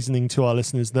our reasoning to our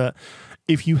listeners that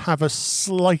if you have a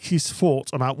slightest thought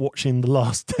about watching The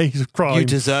Last Days of Crime, You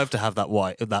deserve to have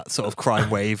that sort of crime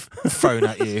wave thrown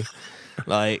at you.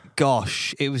 Like,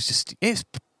 gosh, it's.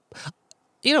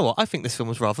 You know what? I think this film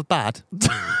was rather bad.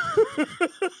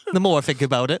 The more I think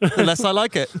about it, the less I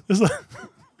like it.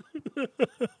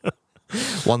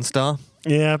 1 star.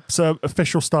 Yeah, so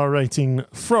official star rating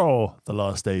for The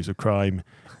Last Days of Crime.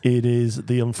 It is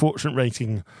the unfortunate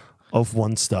rating of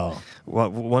 1 star. Well,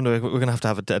 we're going to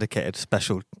have a dedicated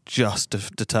special just to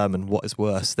determine what is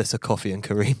worse, this or Coffee and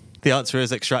Kareem. The answer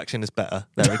is Extraction is better.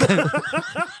 There we go.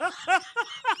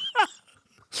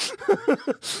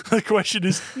 The question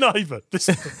is neither.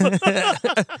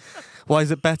 Why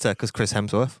is it better? Because Chris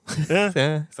Hemsworth. Yeah.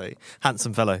 Yeah. So,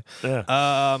 handsome fellow.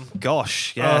 Yeah.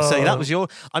 Gosh. Yeah. So that was your...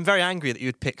 I'm very angry that you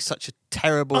would pick such a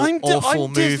terrible, awful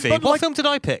movie. What film did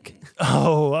I pick?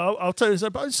 Oh, I'll tell you so.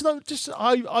 But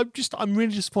I'm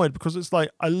really disappointed because it's like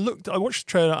I watched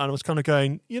the trailer and I was kind of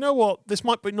going, you know what, this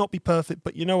might not be perfect,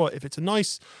 but you know what, if it's a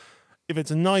nice,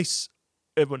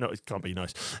 well, no, it can't be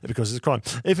nice because it's a crime.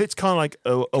 If it's kind of like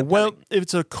if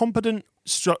it's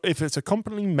a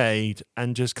competently made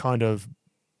and just kind of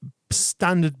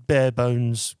standard bare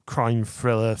bones crime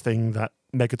thriller thing that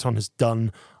Megaton has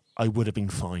done, I would have been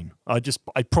fine. I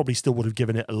probably still would have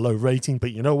given it a low rating,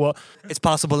 but you know what? It's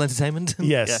passable entertainment.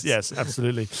 Yes,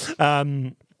 absolutely.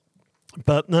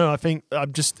 But no, I think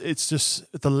it's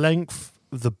just the length,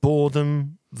 the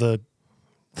boredom, the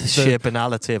sheer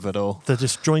banality of it all. the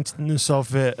disjointedness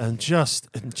of it, and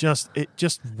it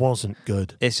just wasn't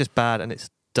good. It's just bad and it's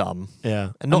dumb.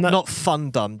 Yeah, And not fun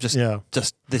dumb, just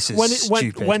this is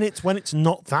stupid. when it's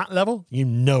not that level, you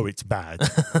know it's bad.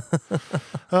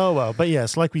 Oh well, but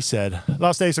yes, like we said,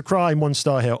 Last Days of Crime, 1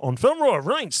 star here on Film Raw.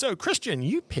 Right, so Christian,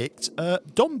 you picked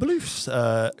Don Bluth's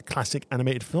classic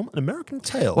animated film, An American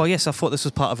Tale. Well, yes, I thought this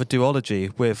was part of a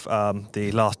duology with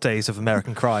the Last Days of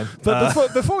American Crime.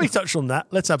 But before we touch on that,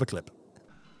 let's have a clip.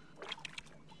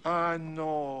 I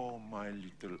know, my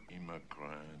little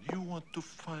immigrant. You want to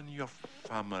find your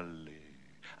family.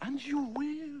 And you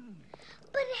will.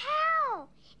 But how?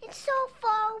 It's so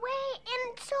far away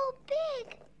and so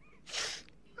big.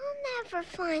 I'll never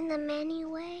find them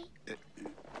anyway.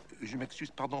 Je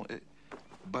m'excuse, pardon.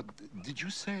 But did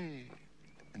you say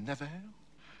never?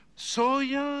 So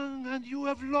young and you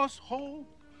have lost hope?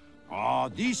 Oh,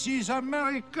 this is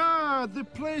America, the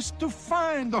place to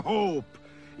find hope.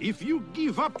 If you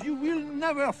give up, you will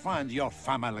never find your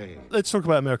family. Let's talk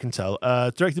about American Tale.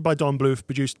 Directed by Don Bluth,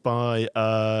 produced by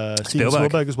Steven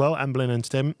Spielberg as well, and Berlin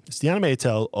Entertainment. It's the animated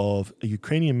tale of a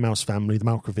Ukrainian mouse family, the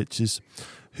Malkoviches,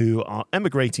 who are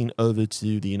emigrating over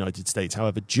to the United States.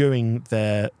 However, during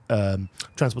their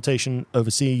transportation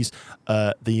overseas,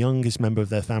 the youngest member of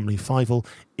their family, Fievel,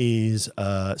 is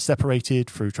separated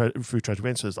through tragic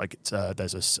events. So it's like I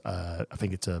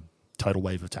think it's a tidal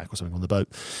wave attack or something on the boat,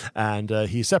 and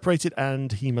he's separated,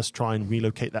 and he must try and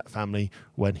relocate that family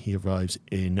when he arrives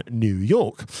in New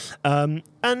York.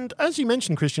 And as you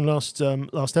mentioned, Christian, last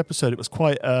episode, it was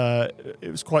quite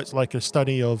like a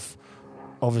study of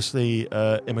obviously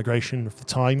immigration of the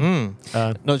time.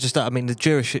 Not just that, I mean the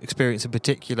Jewish experience in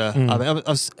particular.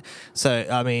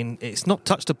 I mean, it's not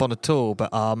touched upon at all, but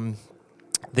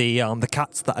the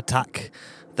cats that attack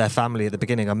their family at the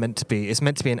beginning are meant to be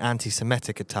an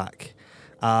anti-Semitic attack.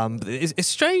 It's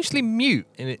strangely mute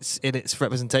in its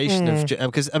representation of,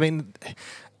 because I mean,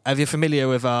 are you familiar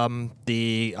with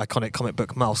the iconic comic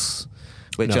book Mouse,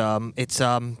 which No. It's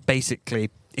basically,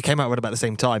 it came out right about the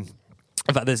same time.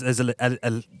 In fact, there's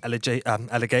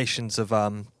allegations of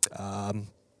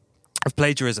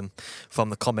plagiarism from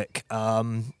the comic.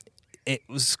 It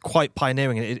was quite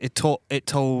pioneering. It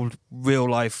told real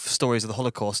life stories of the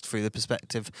Holocaust through the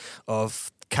perspective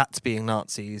of cats being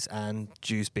Nazis and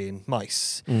Jews being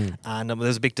mice. And there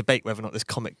was a big debate whether or not this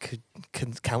comic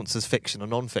counts as fiction or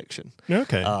non-fiction.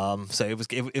 Okay. So it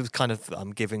was kind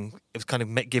of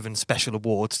given special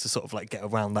awards to sort of like get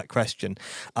around that question.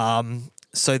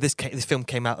 So this film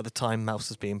came out at the time Mouse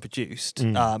was being produced,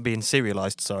 being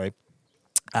serialized. Sorry,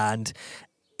 and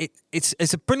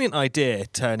it's a brilliant idea,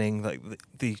 turning like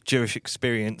the Jewish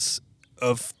experience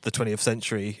of the 20th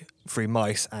century through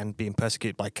mice and being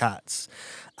persecuted by cats,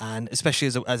 and especially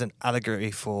as an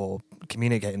allegory for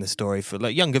communicating the story for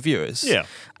like younger viewers. Yeah.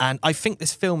 And I think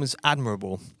this film is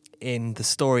admirable in the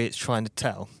story it's trying to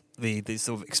tell, the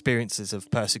sort of experiences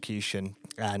of persecution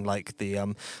and like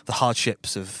the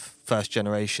hardships of first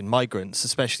generation migrants,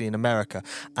 especially in America.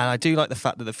 And I do like the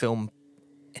fact that the film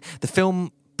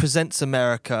presents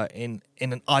America in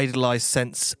an idealized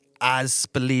sense as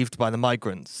believed by the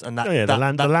migrants, and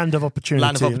the land of opportunity.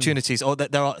 Land of opportunities. Or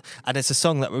that there are, and it's a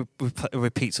song that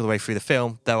repeats all the way through the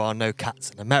film. There are no cats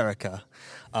in America.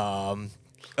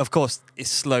 Of course,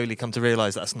 it's slowly come to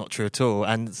realise that's not true at all,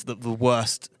 and the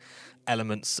worst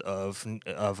elements of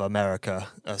America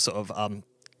sort of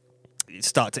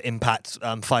start to impact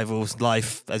Fievel's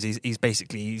life as he's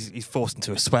basically forced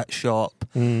into a sweatshop.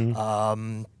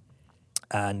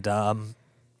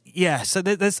 Yeah, so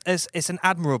it's an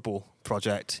admirable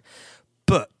project,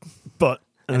 but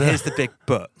and here's the big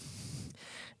but.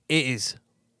 It is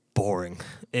boring.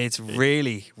 It's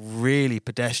really, really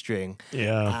pedestrian.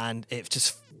 Yeah. And it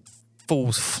just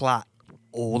falls flat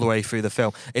all the way through the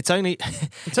film. It's only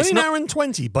an hour and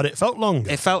 20, but it felt longer.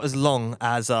 It felt as long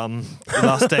as The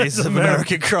Last Days of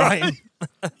American Crime.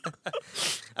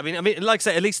 I mean, like I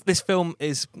say, at least this film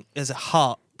is a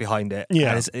heart behind it.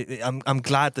 Yeah, I'm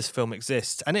glad this film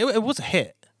exists, and it was a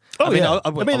hit. Oh,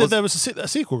 there was a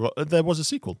sequel. There was a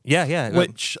sequel. Yeah.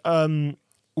 Which I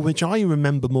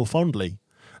remember more fondly,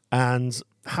 and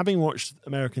having watched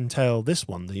American Tail, this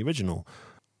one, the original,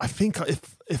 I think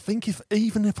if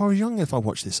even if I was young, if I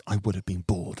watched this, I would have been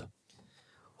bored.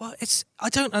 Well, I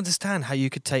don't understand how you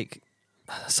could take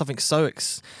something so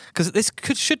because this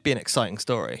should be an exciting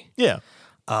story. Yeah.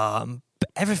 But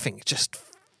everything just,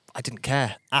 I didn't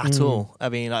care at all. I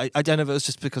mean, I don't know if it was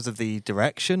just because of the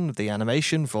direction, the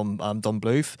animation from Don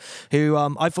Bluth, who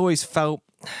I've always felt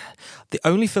the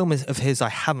only film of his I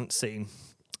haven't seen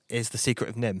is The Secret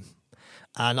of Nim.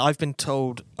 And I've been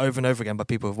told over and over again by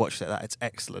people who've watched it that it's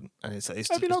excellent. And it's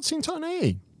have you not seen Titan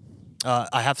AE?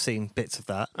 I have seen bits of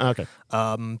that. Okay.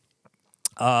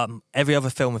 Every other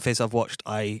film of his I've watched,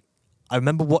 I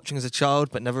remember watching as a child,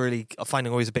 but never really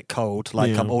finding always a bit cold.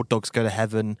 Like All Dogs Go to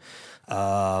Heaven,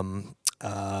 what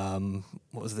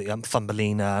was the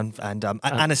Thumbelina and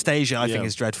Anastasia. I think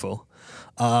is dreadful.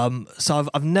 So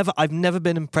I've never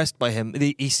been impressed by him.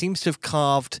 He seems to have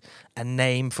carved a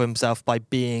name for himself by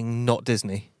being not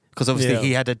Disney, because obviously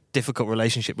he had a difficult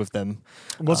relationship with them.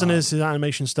 Wasn't his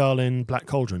animation style in Black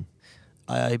Cauldron?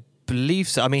 I believe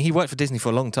so. I mean, he worked for Disney for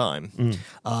a long time.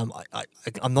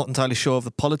 I'm not entirely sure of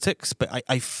the politics, but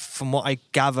I from what I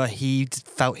gather, he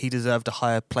felt he deserved a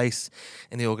higher place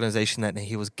in the organisation than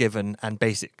he was given, and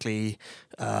basically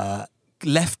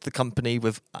left the company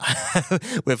with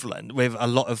with a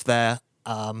lot of their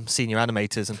senior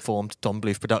animators and formed Don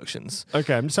Bluth Productions.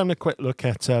 Okay, I'm just having a quick look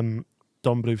at Don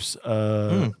Bluth's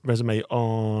resume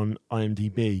on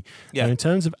IMDb. Yeah. And in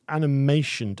terms of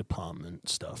animation department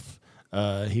stuff,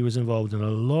 he was involved in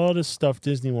a lot of stuff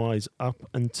Disney-wise up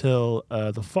until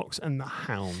The Fox and the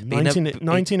Hound.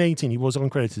 1918, he was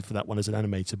uncredited for that one as an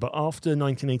animator, but after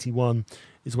 1981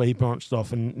 is where he branched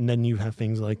off, and then you have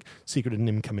things like Secret of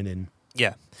Nim coming in.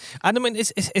 Yeah, and I mean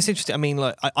it's interesting. I mean,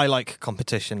 like I like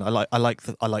competition. I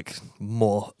like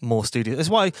more studios. That's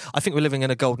why I think we're living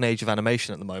in a golden age of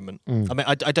animation at the moment. I mean,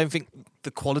 I don't think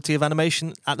the quality of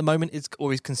animation at the moment is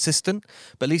always consistent,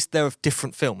 but at least there are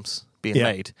different films being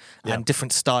made and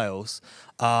different styles.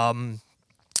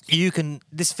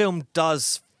 This film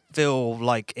does feel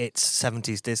like it's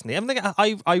 70s Disney. I mean,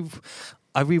 I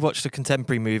rewatched a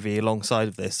contemporary movie alongside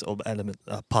of this, or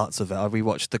parts of it. I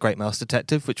rewatched The Great Mouse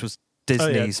Detective, which was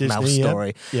Disney's mouse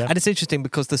story. Yeah. And it's interesting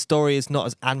because the story is not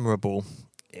as admirable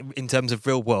in terms of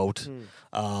real world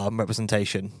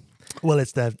representation. Well,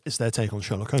 it's their take on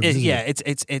Sherlock Holmes.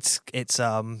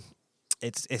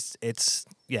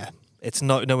 It's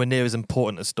not nowhere near as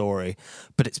important a story,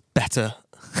 but it's better.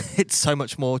 It's so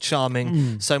much more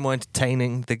charming, so more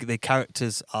entertaining. The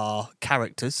characters are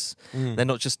characters. They're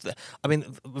not just. I mean,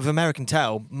 with American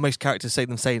Tail, most characters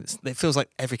it feels like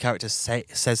every character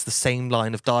says the same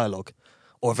line of dialogue,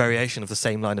 or a variation of the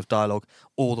same line of dialogue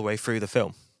all the way through the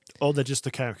film. Or they're just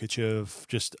a caricature of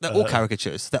just. They're all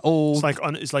caricatures. They're all.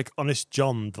 It's like Honest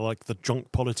John, the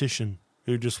drunk politician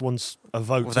who just wants a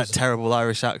vote with that terrible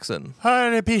Irish accent.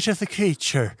 Hi, Peter the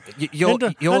creature.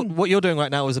 What you're doing right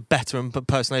now is a better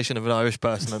impersonation of an Irish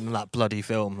person than that bloody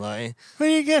film. Like, will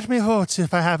you get me votes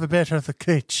if I have a better the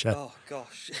creature? Oh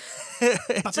gosh.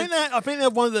 I think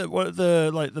they're one of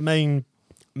the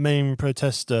main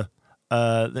protester.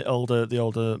 The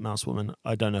older mouse woman.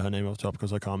 I don't know her name off the top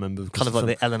because I can't remember. Kind of like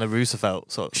the Eleanor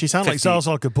Roosevelt sort of. She sounds like Zsa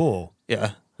Zsa Gabor.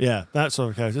 Yeah. Yeah, that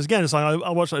sort of characters. Again, it's like I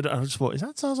watched it. I just thought, is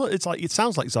that Zsa? It's like it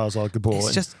sounds like Zsa Zsa Gabor.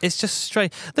 It's just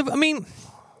strange. I mean,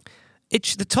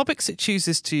 the topics it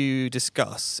chooses to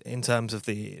discuss in terms of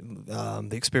the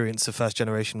experience of first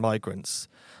generation migrants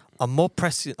are more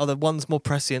prescient. Are the ones more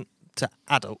prescient to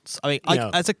adults? I mean,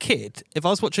 as a kid, if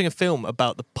I was watching a film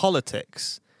about the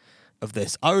politics of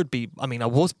this, I would be. I mean, I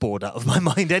was bored out of my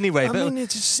mind anyway. I mean,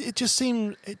 it just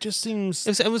seems.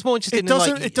 It was more interesting.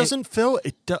 It doesn't feel.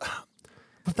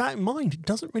 With that in mind, it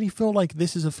doesn't really feel like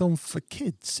this is a film for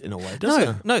kids in a way, does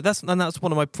it? No, that's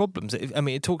one of my problems.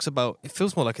 It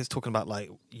feels more like it's talking about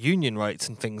like union rights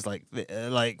and things like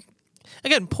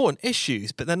again, important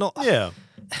issues, but they're not. Yeah.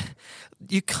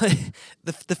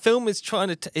 The film is trying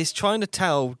to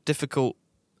tell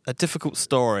a difficult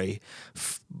story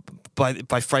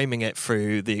by framing it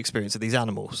through the experience of these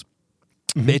animals.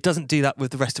 Mm-hmm. But it doesn't do that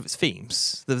with the rest of its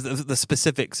themes, the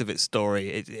specifics of its story.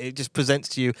 It just presents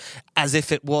to you as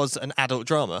if it was an adult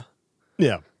drama.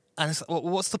 Yeah. And it's like,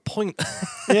 what's the point?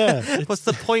 Yeah. What's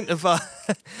the point of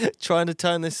trying to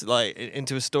turn this like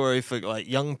into a story for like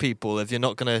young people if you're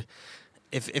not gonna,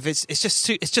 if it's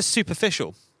just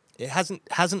superficial. It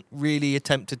hasn't really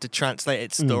attempted to translate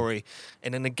its story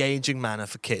in an engaging manner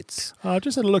for kids. I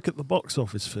just had a look at the box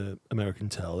office for American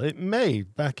Tail. It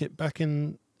made back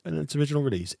in its original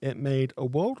release, it made a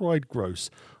worldwide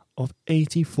gross of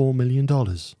 $84 million.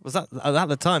 Was that at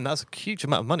the time? That's a huge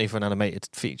amount of money for an animated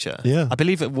feature. Yeah, I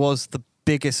believe it was the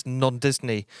biggest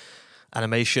non-Disney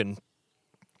animation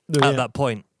at that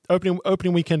point.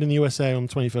 Opening weekend in the USA on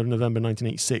 23rd of November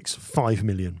 1986, $5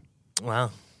 million.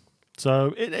 Wow.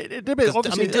 So it did a bit.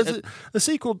 Obviously, the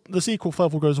sequel,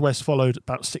 Further Goes West, followed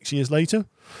about 6 years later,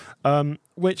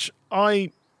 which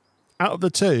out of the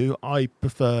two, I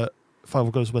prefer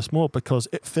Further Goes West more because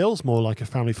it feels more like a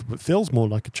family film. It feels more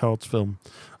like a child's film.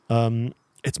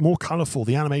 It's more colourful.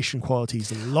 The animation quality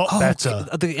is a lot better.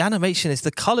 The animation is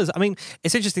the colours. I mean,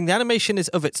 it's interesting. The animation is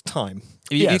of its time.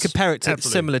 You compare it to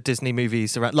similar Disney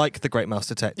movies around, like The Great Mouse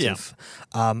Detective,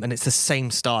 and it's the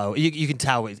same style. You can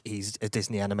tell he's a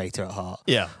Disney animator at heart.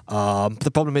 Yeah.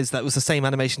 The problem is that was the same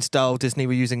animation style Disney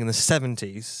were using in the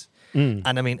 70s. And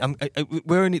I mean,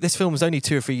 this film was only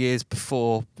 2 or 3 years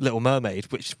before Little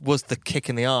Mermaid, which was the kick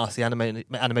in the arse the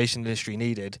animation industry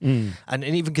needed. And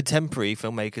even contemporary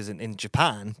filmmakers in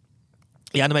Japan,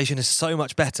 the animation is so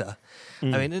much better.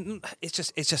 I mean, it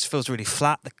just feels really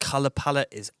flat. The color palette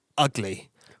is ugly,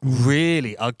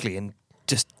 really ugly, and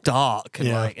just dark.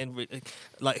 And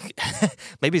like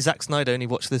maybe Zack Snyder only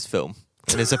watched this film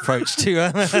in his approach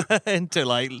to into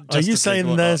like. Are you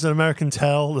saying there's an American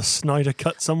Tail, the Snyder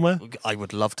cut somewhere? I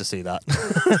would love to see that.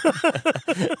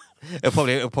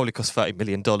 It'll probably cost $30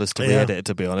 million to re-edit it,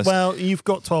 to be honest. Well, you've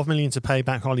got $12 million to pay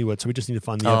back Hollywood, so we just need to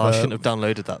find the other. I shouldn't have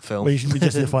downloaded that film. We just need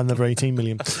to find the other $18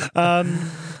 million. I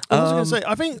was going to say,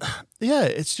 I think,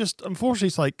 it's just, unfortunately,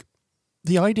 it's like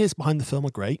the ideas behind the film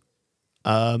are great.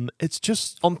 It's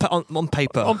just on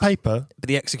paper. On paper, but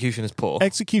the execution is poor.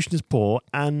 Execution is poor,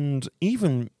 and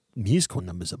even musical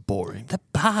numbers are boring. They're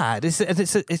bad. It's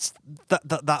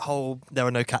that whole "There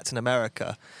Are No Cats in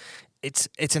America." It's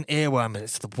an earworm, and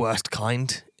it's the worst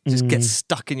kind. It just gets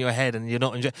stuck in your head, and you're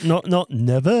not enjoying. Not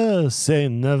never say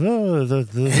never.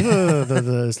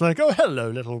 It's like, oh, hello,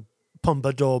 little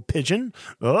pompadour pigeon.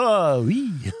 Oh,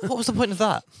 wee. What was the point of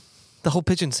that? The whole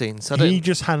pigeon scene. He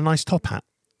just had a nice top hat.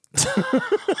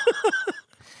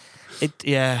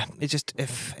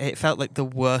 It felt like the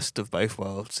worst of both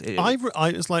worlds.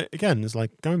 It's like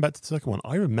going back to the second one.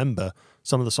 I remember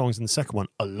some of the songs in the second one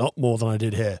a lot more than I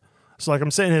did here. It's like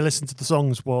I'm sitting here listening to the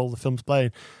songs while the film's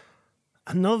playing,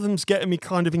 and none of them's getting me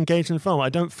kind of engaged in the film. I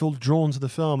don't feel drawn to the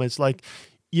film. It's like,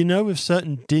 with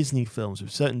certain Disney films,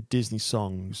 with certain Disney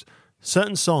songs,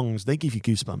 certain songs, they give you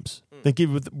goosebumps. They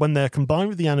when they're combined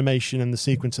with the animation and the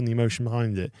sequence and the emotion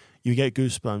behind it, you get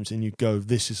goosebumps and you go,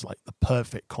 this is like the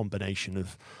perfect combination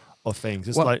of things.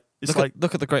 Look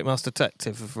at The Great Mouse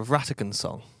Detective of Ratigan's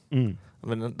song. I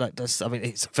mean, it's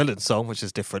a villain song, which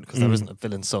is different because there isn't a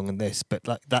villain song in this. But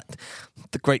like that,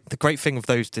 the great thing of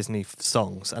those Disney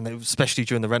songs, and especially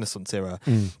during the Renaissance era,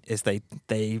 is they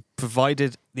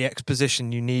provided the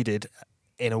exposition you needed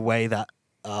in a way that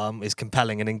is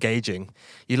compelling and engaging.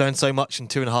 You learn so much in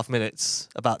 2.5 minutes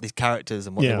about these characters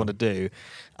and what they want to do,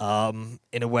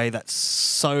 in a way that's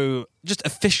so just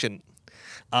efficient.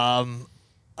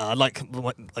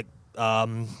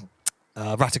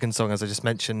 Ratigan's song, as I just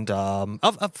mentioned,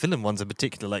 of villain ones in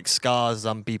particular, like Scar's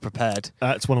 "Be Prepared."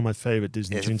 That's one of my favourite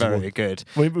Disney tunes. It's very good.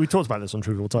 We talked about this on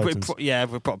Trivial Titans. We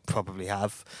probably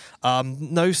have.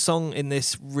 No song in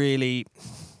this really.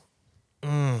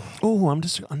 I'm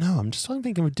just trying to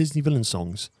think of Disney villain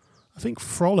songs. think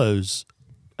Frollo's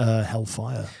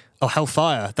Hellfire. Oh,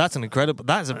 Hellfire! That's an incredible.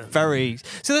 That's a very.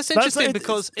 So that's interesting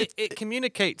because it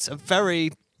communicates a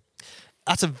very.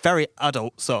 That's a very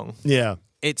adult song. Yeah,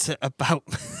 it's about.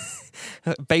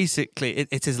 Basically,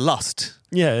 it is lust.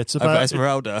 Yeah, it's about over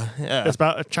Esmeralda. Yeah, it's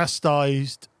about a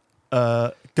chastised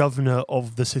governor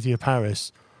of the city of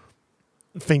Paris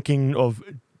thinking of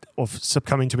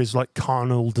succumbing to his like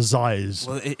carnal desires.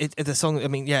 Well, the song. I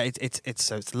mean, yeah,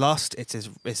 it's lust.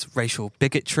 It's racial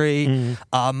bigotry.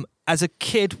 As a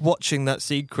kid watching that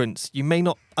sequence, you may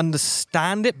not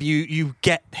understand it, but you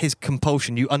get his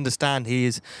compulsion. You understand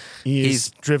he's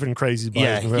driven crazy by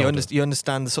Esmeralda. You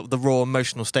understand the sort of the raw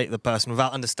emotional state of the person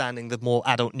without understanding the more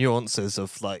adult nuances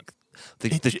of like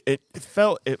it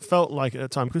felt like at the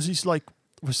time, because he's like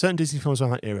with certain Disney films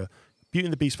around that era, Beauty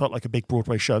and the Beast felt like a big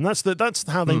Broadway show, and that's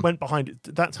how they went behind it.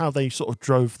 That's how they sort of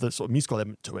drove the sort of musical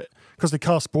element to it, because they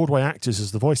cast Broadway actors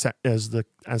as the voice as the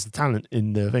talent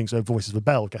in the thing. So voices of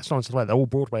Belle, Gaston, they're all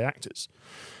Broadway actors,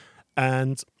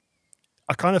 and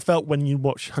I kind of felt when you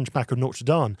watch Hunchback of Notre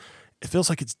Dame, it feels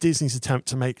like it's Disney's attempt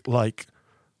to make like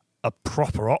a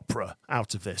proper opera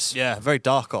out of this. Yeah, very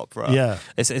dark opera. Yeah.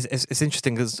 It's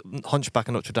interesting because Hunchback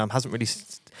of Notre Dame hasn't really...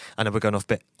 I know we're going off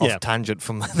tangent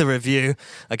from the review.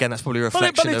 Again, that's probably a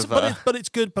reflection of... But it's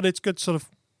good sort of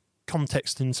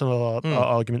context in some of our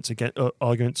arguments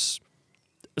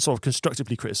sort of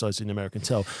constructively criticising American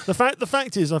Tale. The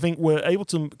fact is, I think we're able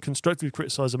to constructively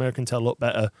criticise American Tale a lot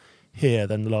better here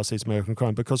than The Last Days of American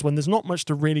Crime, because when there's not much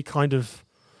to really kind of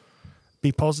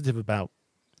be positive about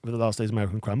with The Last Days of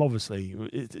American Crime, obviously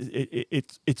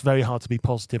it's very hard to be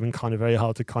positive and kind of very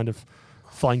hard to kind of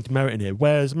find merit in here.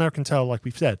 Whereas American Tale, like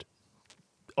we've said,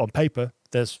 on paper,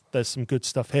 there's some good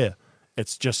stuff here.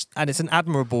 It's just... And it's an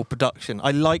admirable production. I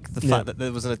like the fact that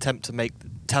there was an attempt to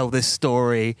tell this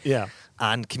story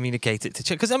and communicate it to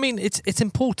children. Because, I mean, it's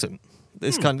important,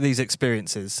 this kind of these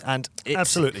experiences. And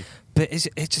absolutely. But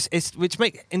which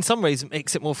in some ways, it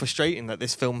makes it more frustrating that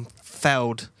this film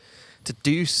failed to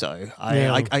do so.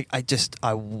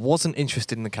 I wasn't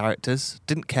interested in the characters,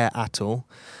 didn't care at all,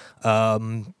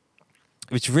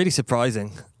 which is really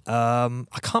surprising.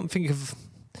 I can't think of...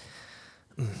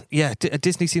 Yeah,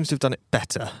 Disney seems to have done it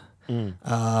better. No,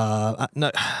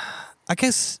 I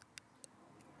guess...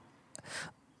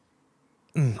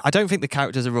 I don't think the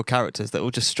characters are real characters. They're all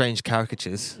just strange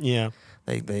caricatures. Yeah.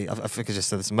 I think I just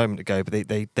said this a moment ago, but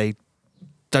they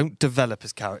don't develop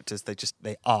as characters.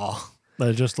 They are.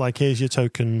 They're just like, here's your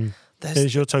token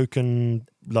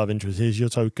love interest. Here's your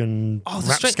token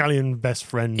rapscallion best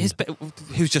friend.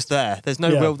 Who's just there. There's no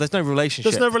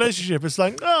relationship. There's no relationship. It's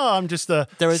like, I'm just a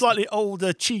slightly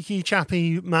older, cheeky,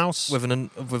 chappy mouse with an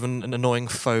annoying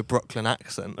faux Brooklyn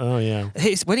accent. Oh yeah.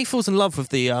 When he falls in love with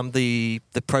the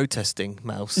protesting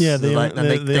mouse. Yeah, the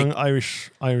young Irish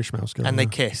mouse girl. And they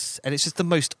kiss, and it's just the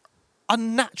most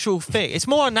unnatural thing. It's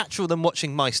more unnatural than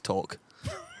watching mice talk.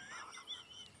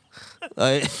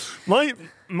 My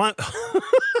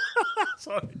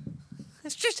sorry.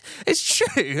 It's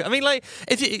true. I mean, like,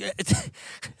 it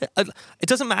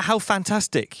doesn't matter how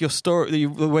fantastic your story,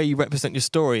 the way you represent your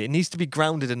story, it needs to be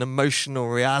grounded in emotional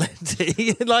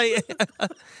reality. The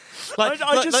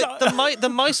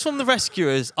mice from The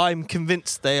Rescuers, I'm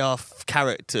convinced they are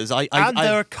characters.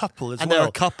 They're a couple as well. And they're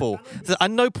a couple.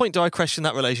 At no point do I question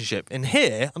that relationship. In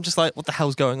here, I'm just like, what the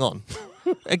hell's going on?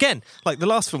 Again, like the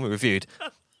last film we reviewed,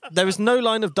 there is no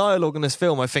line of dialogue in this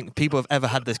film I think people have ever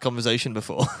had this conversation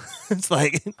before. It's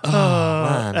like,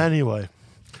 man. Anyway.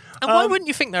 And why wouldn't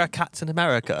you think there are cats in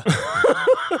America?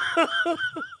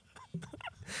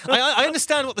 I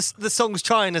understand what the song's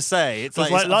trying to say. It's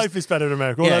like life is better in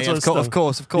America. Of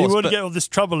course. You wouldn't get all this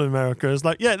trouble in America. It's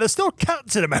like, yeah, there's still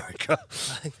cats in America.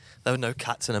 There were no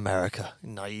cats in America.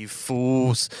 Naive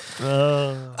fools.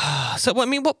 So, I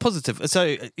mean, what positive?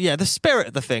 So, yeah, the spirit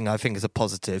of the thing, I think, is a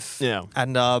positive. Yeah.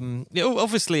 And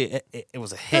obviously, it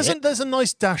was a hit. There's a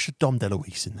nice dash of Dom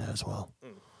DeLuise in there as well.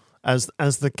 As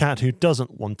the cat who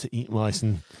doesn't want to eat mice.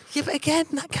 Yeah, but again,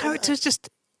 that character is just...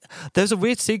 There's a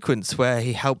weird sequence where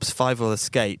he helps Fievel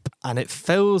escape, and it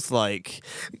feels like...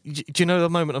 Do you know the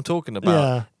moment I'm talking about?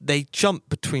 Yeah. They jump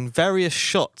between various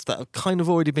shots that have kind of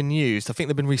already been used. I think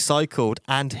they've been recycled,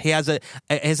 and he has an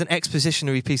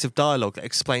expositionary piece of dialogue that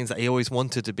explains that he always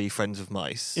wanted to be friends with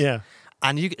mice. Yeah.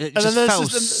 And it just felt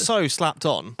so slapped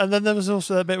on. And then there was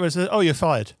also that bit where it says, you're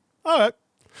fired. All right.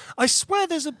 I swear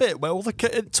there's a bit where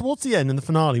towards the end in the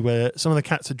finale where some of the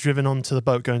cats are driven onto the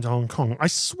boat going to Hong Kong. I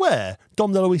swear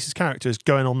Dom DeLuise's character is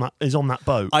on that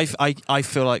boat. I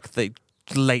feel like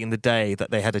late in the day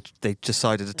that they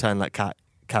decided to turn that cat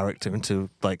character into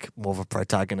like more of a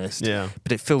protagonist. Yeah.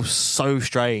 But it feels so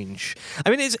strange. I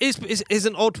mean, it's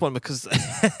an odd one because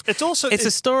It's also it's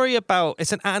a story about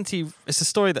it's a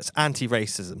story that's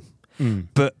anti-racism.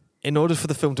 But in order for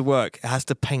the film to work, it has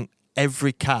to paint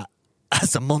every cat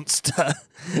as a monster.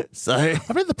 So I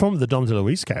think the problem with the Dom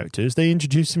DeLuise character is they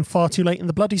introduced him far too late in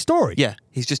the bloody story. yeah,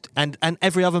 he's just and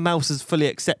every other mouse is fully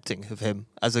accepting of him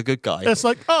as a good guy. It's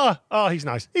like, he's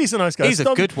nice. He's a nice guy. He's It's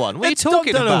a good one. What are you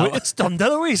talking about? It's Dom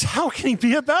DeLuise. How can he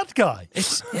be a bad guy?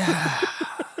 It's yeah.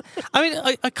 I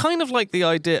mean, I kind of like the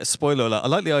idea. Spoiler alert! I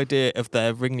like the idea of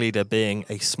their ringleader being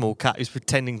a small cat who's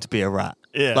pretending to be a rat.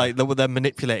 Yeah. Like they're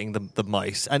manipulating the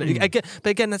mice, and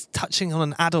again, that's touching on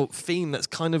an adult theme that's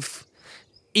kind of,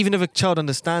 even if a child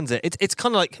understands it, it's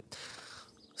kind of like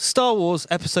Star Wars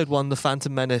Episode 1: The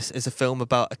Phantom Menace is a film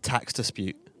about a tax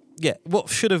dispute. Yeah, what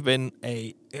should have been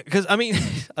because I mean,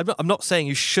 I'm not saying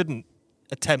you shouldn't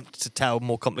attempt to tell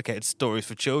more complicated stories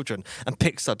for children, and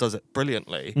Pixar does it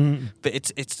brilliantly. But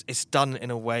it's done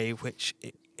in a way which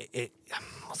it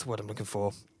what's the word I'm looking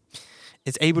for?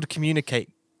 It's able to communicate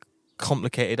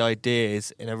complicated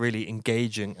ideas in a really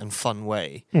engaging and fun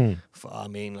way. I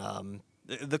mean,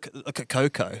 look at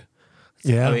Coco.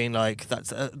 Yeah. I mean, like that's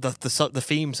the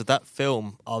themes of that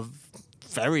film are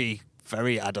very,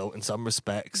 very adult in some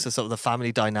respects. So sort of the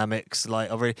family dynamics, like,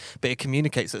 are really, but it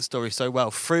communicates that story so well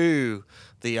through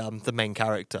the main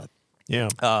character. Yeah.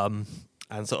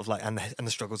 And sort of like and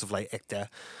the struggles of like Hector.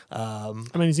 I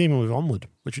mean, it's even with Onward,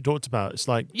 which we talked about. It's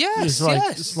like Yes,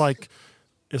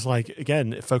 it's like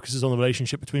again, it focuses on the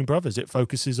relationship between brothers. It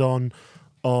focuses on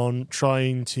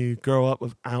trying to grow up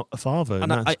without a father.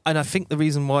 And I think the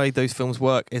reason why those films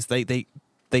work is they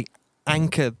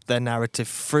anchor their narrative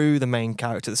through the main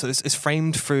character. So it's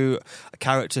framed through a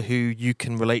character who you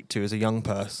can relate to as a young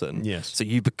person. Yes. So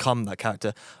you become that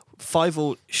character.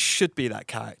 Fievel should be that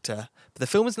character, but the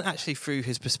film isn't actually through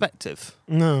his perspective.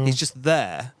 No. He's just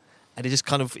there, and he's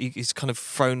kind of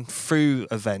thrown through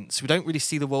events. We don't really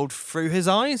see the world through his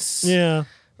eyes. Yeah.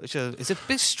 Which is a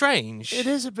bit strange. It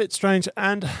is a bit strange.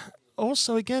 And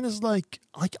also, again, it's like,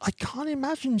 I can't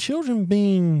imagine children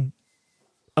being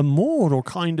amored or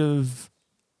kind of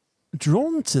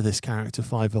drawn to this character,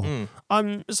 Fievel.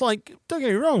 It's like, don't get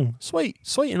me wrong, sweet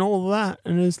and all of that.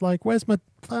 And it's like, where's my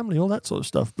family, all that sort of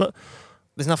stuff. But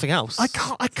There's nothing else.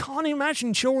 I can't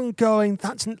imagine children going,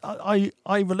 I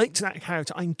relate to that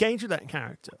character, I engage with that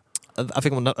character. I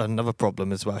think another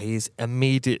problem as well, he's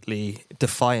immediately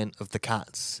defiant of the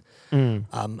cats.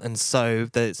 And so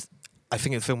I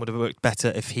think the film would have worked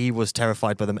better if he was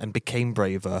terrified by them and became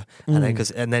braver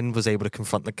and then was able to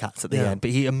confront the cats at the end. But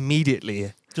he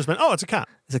immediately Just went, it's a cat.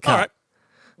 It's a cat. All right.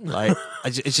 Like,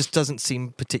 it just doesn't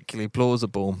seem particularly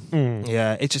plausible.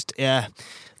 Yeah, it just, yeah.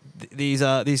 These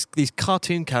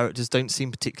cartoon characters don't seem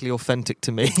particularly authentic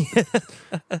to me.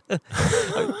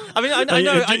 I mean, I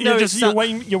know.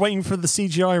 You're waiting for the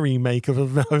CGI remake of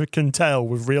American Tail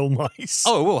with real mice.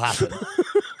 Oh, it will happen.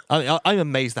 I'm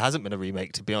amazed there hasn't been a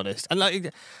remake, to be honest. And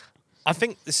like, I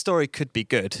think the story could be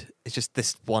good. It's just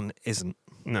this one isn't.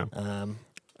 No.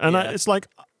 Yeah. It's like,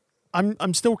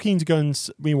 I'm still keen to go and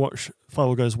rewatch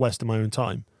Fievel Goes West in my own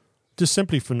time, just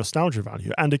simply for nostalgia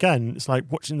value. And again, it's like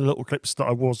watching the little clips that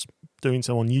I was doing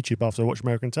so on YouTube after I watched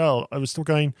American Tail. I was still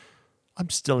going,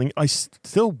 I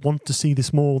still want to see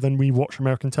this more than rewatch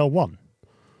American Tail 1,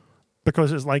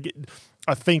 because it's like,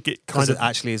 I think it kind of it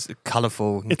actually is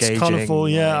colourful, engaging. It's colourful,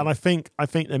 yeah. And I think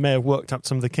they may have worked out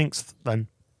some of the kinks then.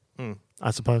 I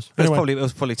suppose. It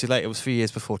was probably too late. It was a few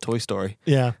years before Toy Story.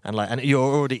 Yeah. And you're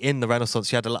already in the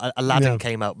Renaissance. You had Aladdin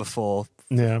came out before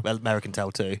American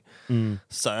Tail 2.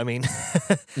 So, I mean,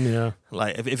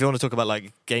 like, if you want to talk about,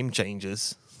 like, game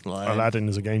changers. Like, Aladdin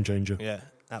is a game changer. Yeah,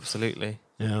 absolutely.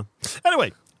 Yeah.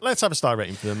 Anyway, let's have a star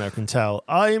rating for the American Tail.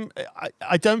 I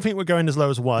don't think we're going as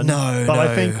low as 1. No, But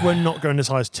I think we're not going as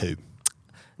high as 2.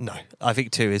 No, I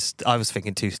think 2 is... I was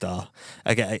thinking 2-star.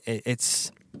 Again,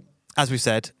 it's... As we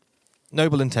said...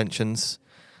 Noble intentions,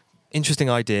 interesting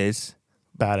ideas.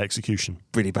 Bad execution.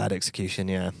 Really bad execution,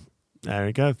 yeah. There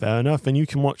you go, fair enough. And you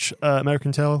can watch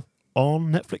American Tail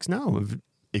on Netflix now.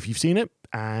 If you've seen it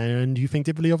and you think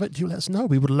differently of it, do let us know.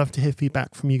 We would love to hear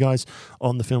feedback from you guys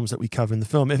on the films that we cover in the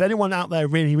film. If anyone out there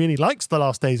really, really likes The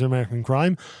Last Days of American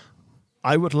Crime,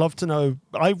 I would love to know.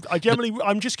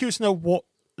 I'm just curious to know what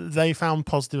they found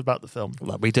positive about the film.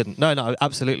 Well, we didn't. No,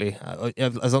 absolutely.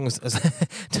 As long as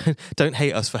don't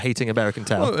hate us for hating American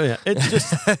Tail. Oh, yeah. It's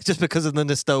just just because of the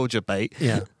nostalgia bait.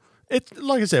 Yeah. It's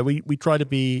like I said, we try to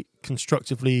be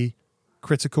constructively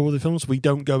critical of the films. We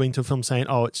don't go into a film saying,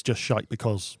 "Oh, it's just shite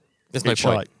because There's no it's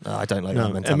point. shite. No, I don't like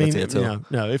that mentality at all.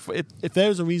 No. If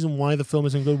there's a reason why the film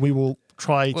isn't good, we will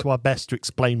try to our best to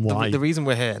explain why. The reason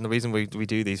we're here and the reason we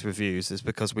do these reviews is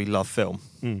because we love film.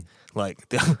 Like,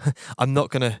 I'm not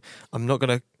gonna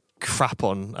crap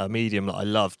on a medium that I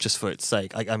love just for its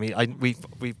sake.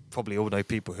 We probably all know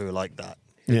people who are like that.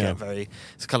 Yeah.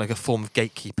 It's kind of like a form of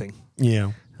gatekeeping.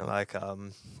 Yeah. Like,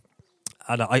 and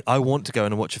I want to go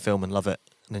in and watch a film and love it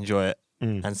and enjoy it.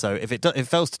 And so if it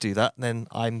fails to do that, then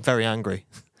I'm very angry.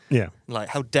 Yeah. Like,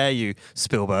 how dare you,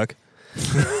 Spielberg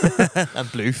and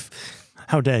Bluth?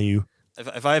 How dare you?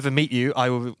 If I ever meet you, I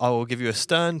will give you a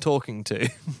stern talking to.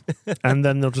 And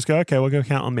then they'll just go, okay, we'll go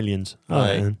count on millions.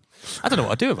 Right. I don't know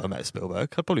what I'd do if I met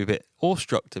Spielberg. I'd probably be a bit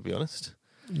awestruck, to be honest.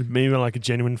 Maybe like a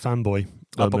genuine fanboy.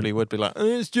 I probably would be like,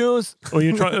 it's yours. Or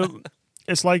you try.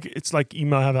 It's like you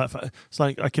might have that. It's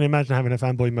like I can imagine having a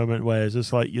fanboy moment where it's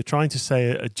just like you're trying to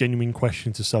say a genuine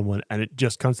question to someone, and it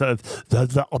just comes out of. I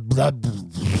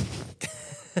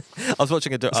was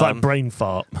watching It's like brain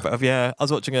fart. I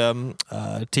was watching a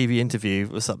TV interview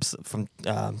from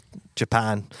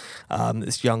Japan.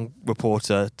 This young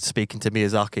reporter speaking to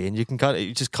Miyazaki, and you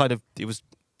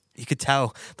could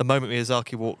tell the moment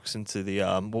Miyazaki walks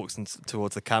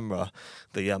towards the camera,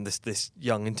 this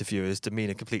young interviewer's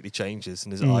demeanor completely changes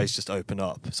and his eyes just open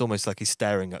up. It's almost like he's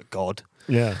staring at God.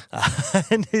 Yeah,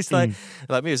 and it's like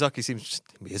Miyazaki seems just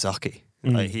Miyazaki.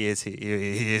 Like he is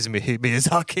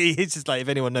Miyazaki. It's just like if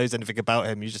anyone knows anything about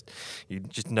him, you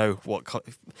just know what.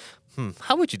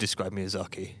 How would you describe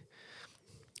Miyazaki?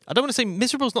 I don't want to say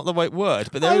miserable is not the right word,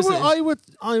 but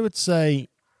I would say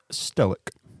stoic.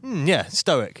 Yeah,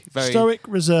 stoic. Very stoic,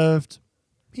 reserved.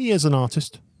 He is an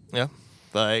artist. Yeah,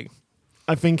 like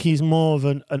I think he's more of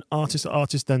an artist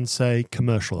than say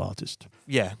commercial artist.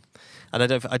 Yeah, and I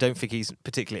don't think he's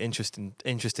particularly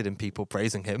interested in people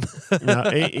praising him. No,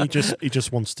 he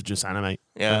just wants to just animate.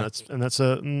 Yeah, and that's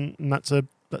a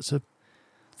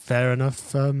fair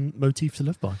enough motif to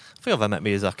live by. I think if I met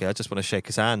Miyazaki, I just want to shake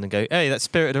his hand and go, "Hey, that's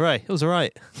Spirited Away. It was all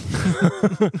right."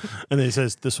 And then he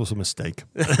says, "This was a mistake,"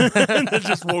 and then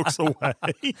just walks away.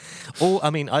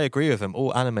 I agree with him.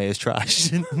 All anime is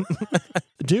trash.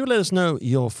 Do let us know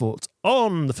your thoughts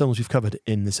on the films we've covered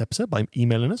in this episode by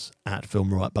emailing us at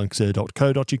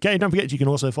filmrow@bunkerzilla.co.uk. Don't forget, you can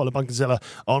also follow Bunkerzilla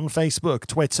on Facebook,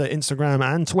 Twitter, Instagram,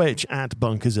 and Twitch at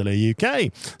Bunkerzilla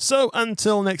UK. So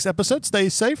until next episode, stay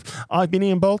safe. I've been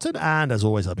Ian Bolton, and as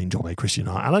always, I've been joined by Christian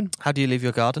R. Allen. How do you leave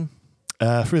your garden?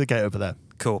 Through the gate over there.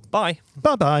 Cool. Bye.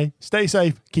 Bye-bye. Stay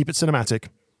safe. Keep it cinematic.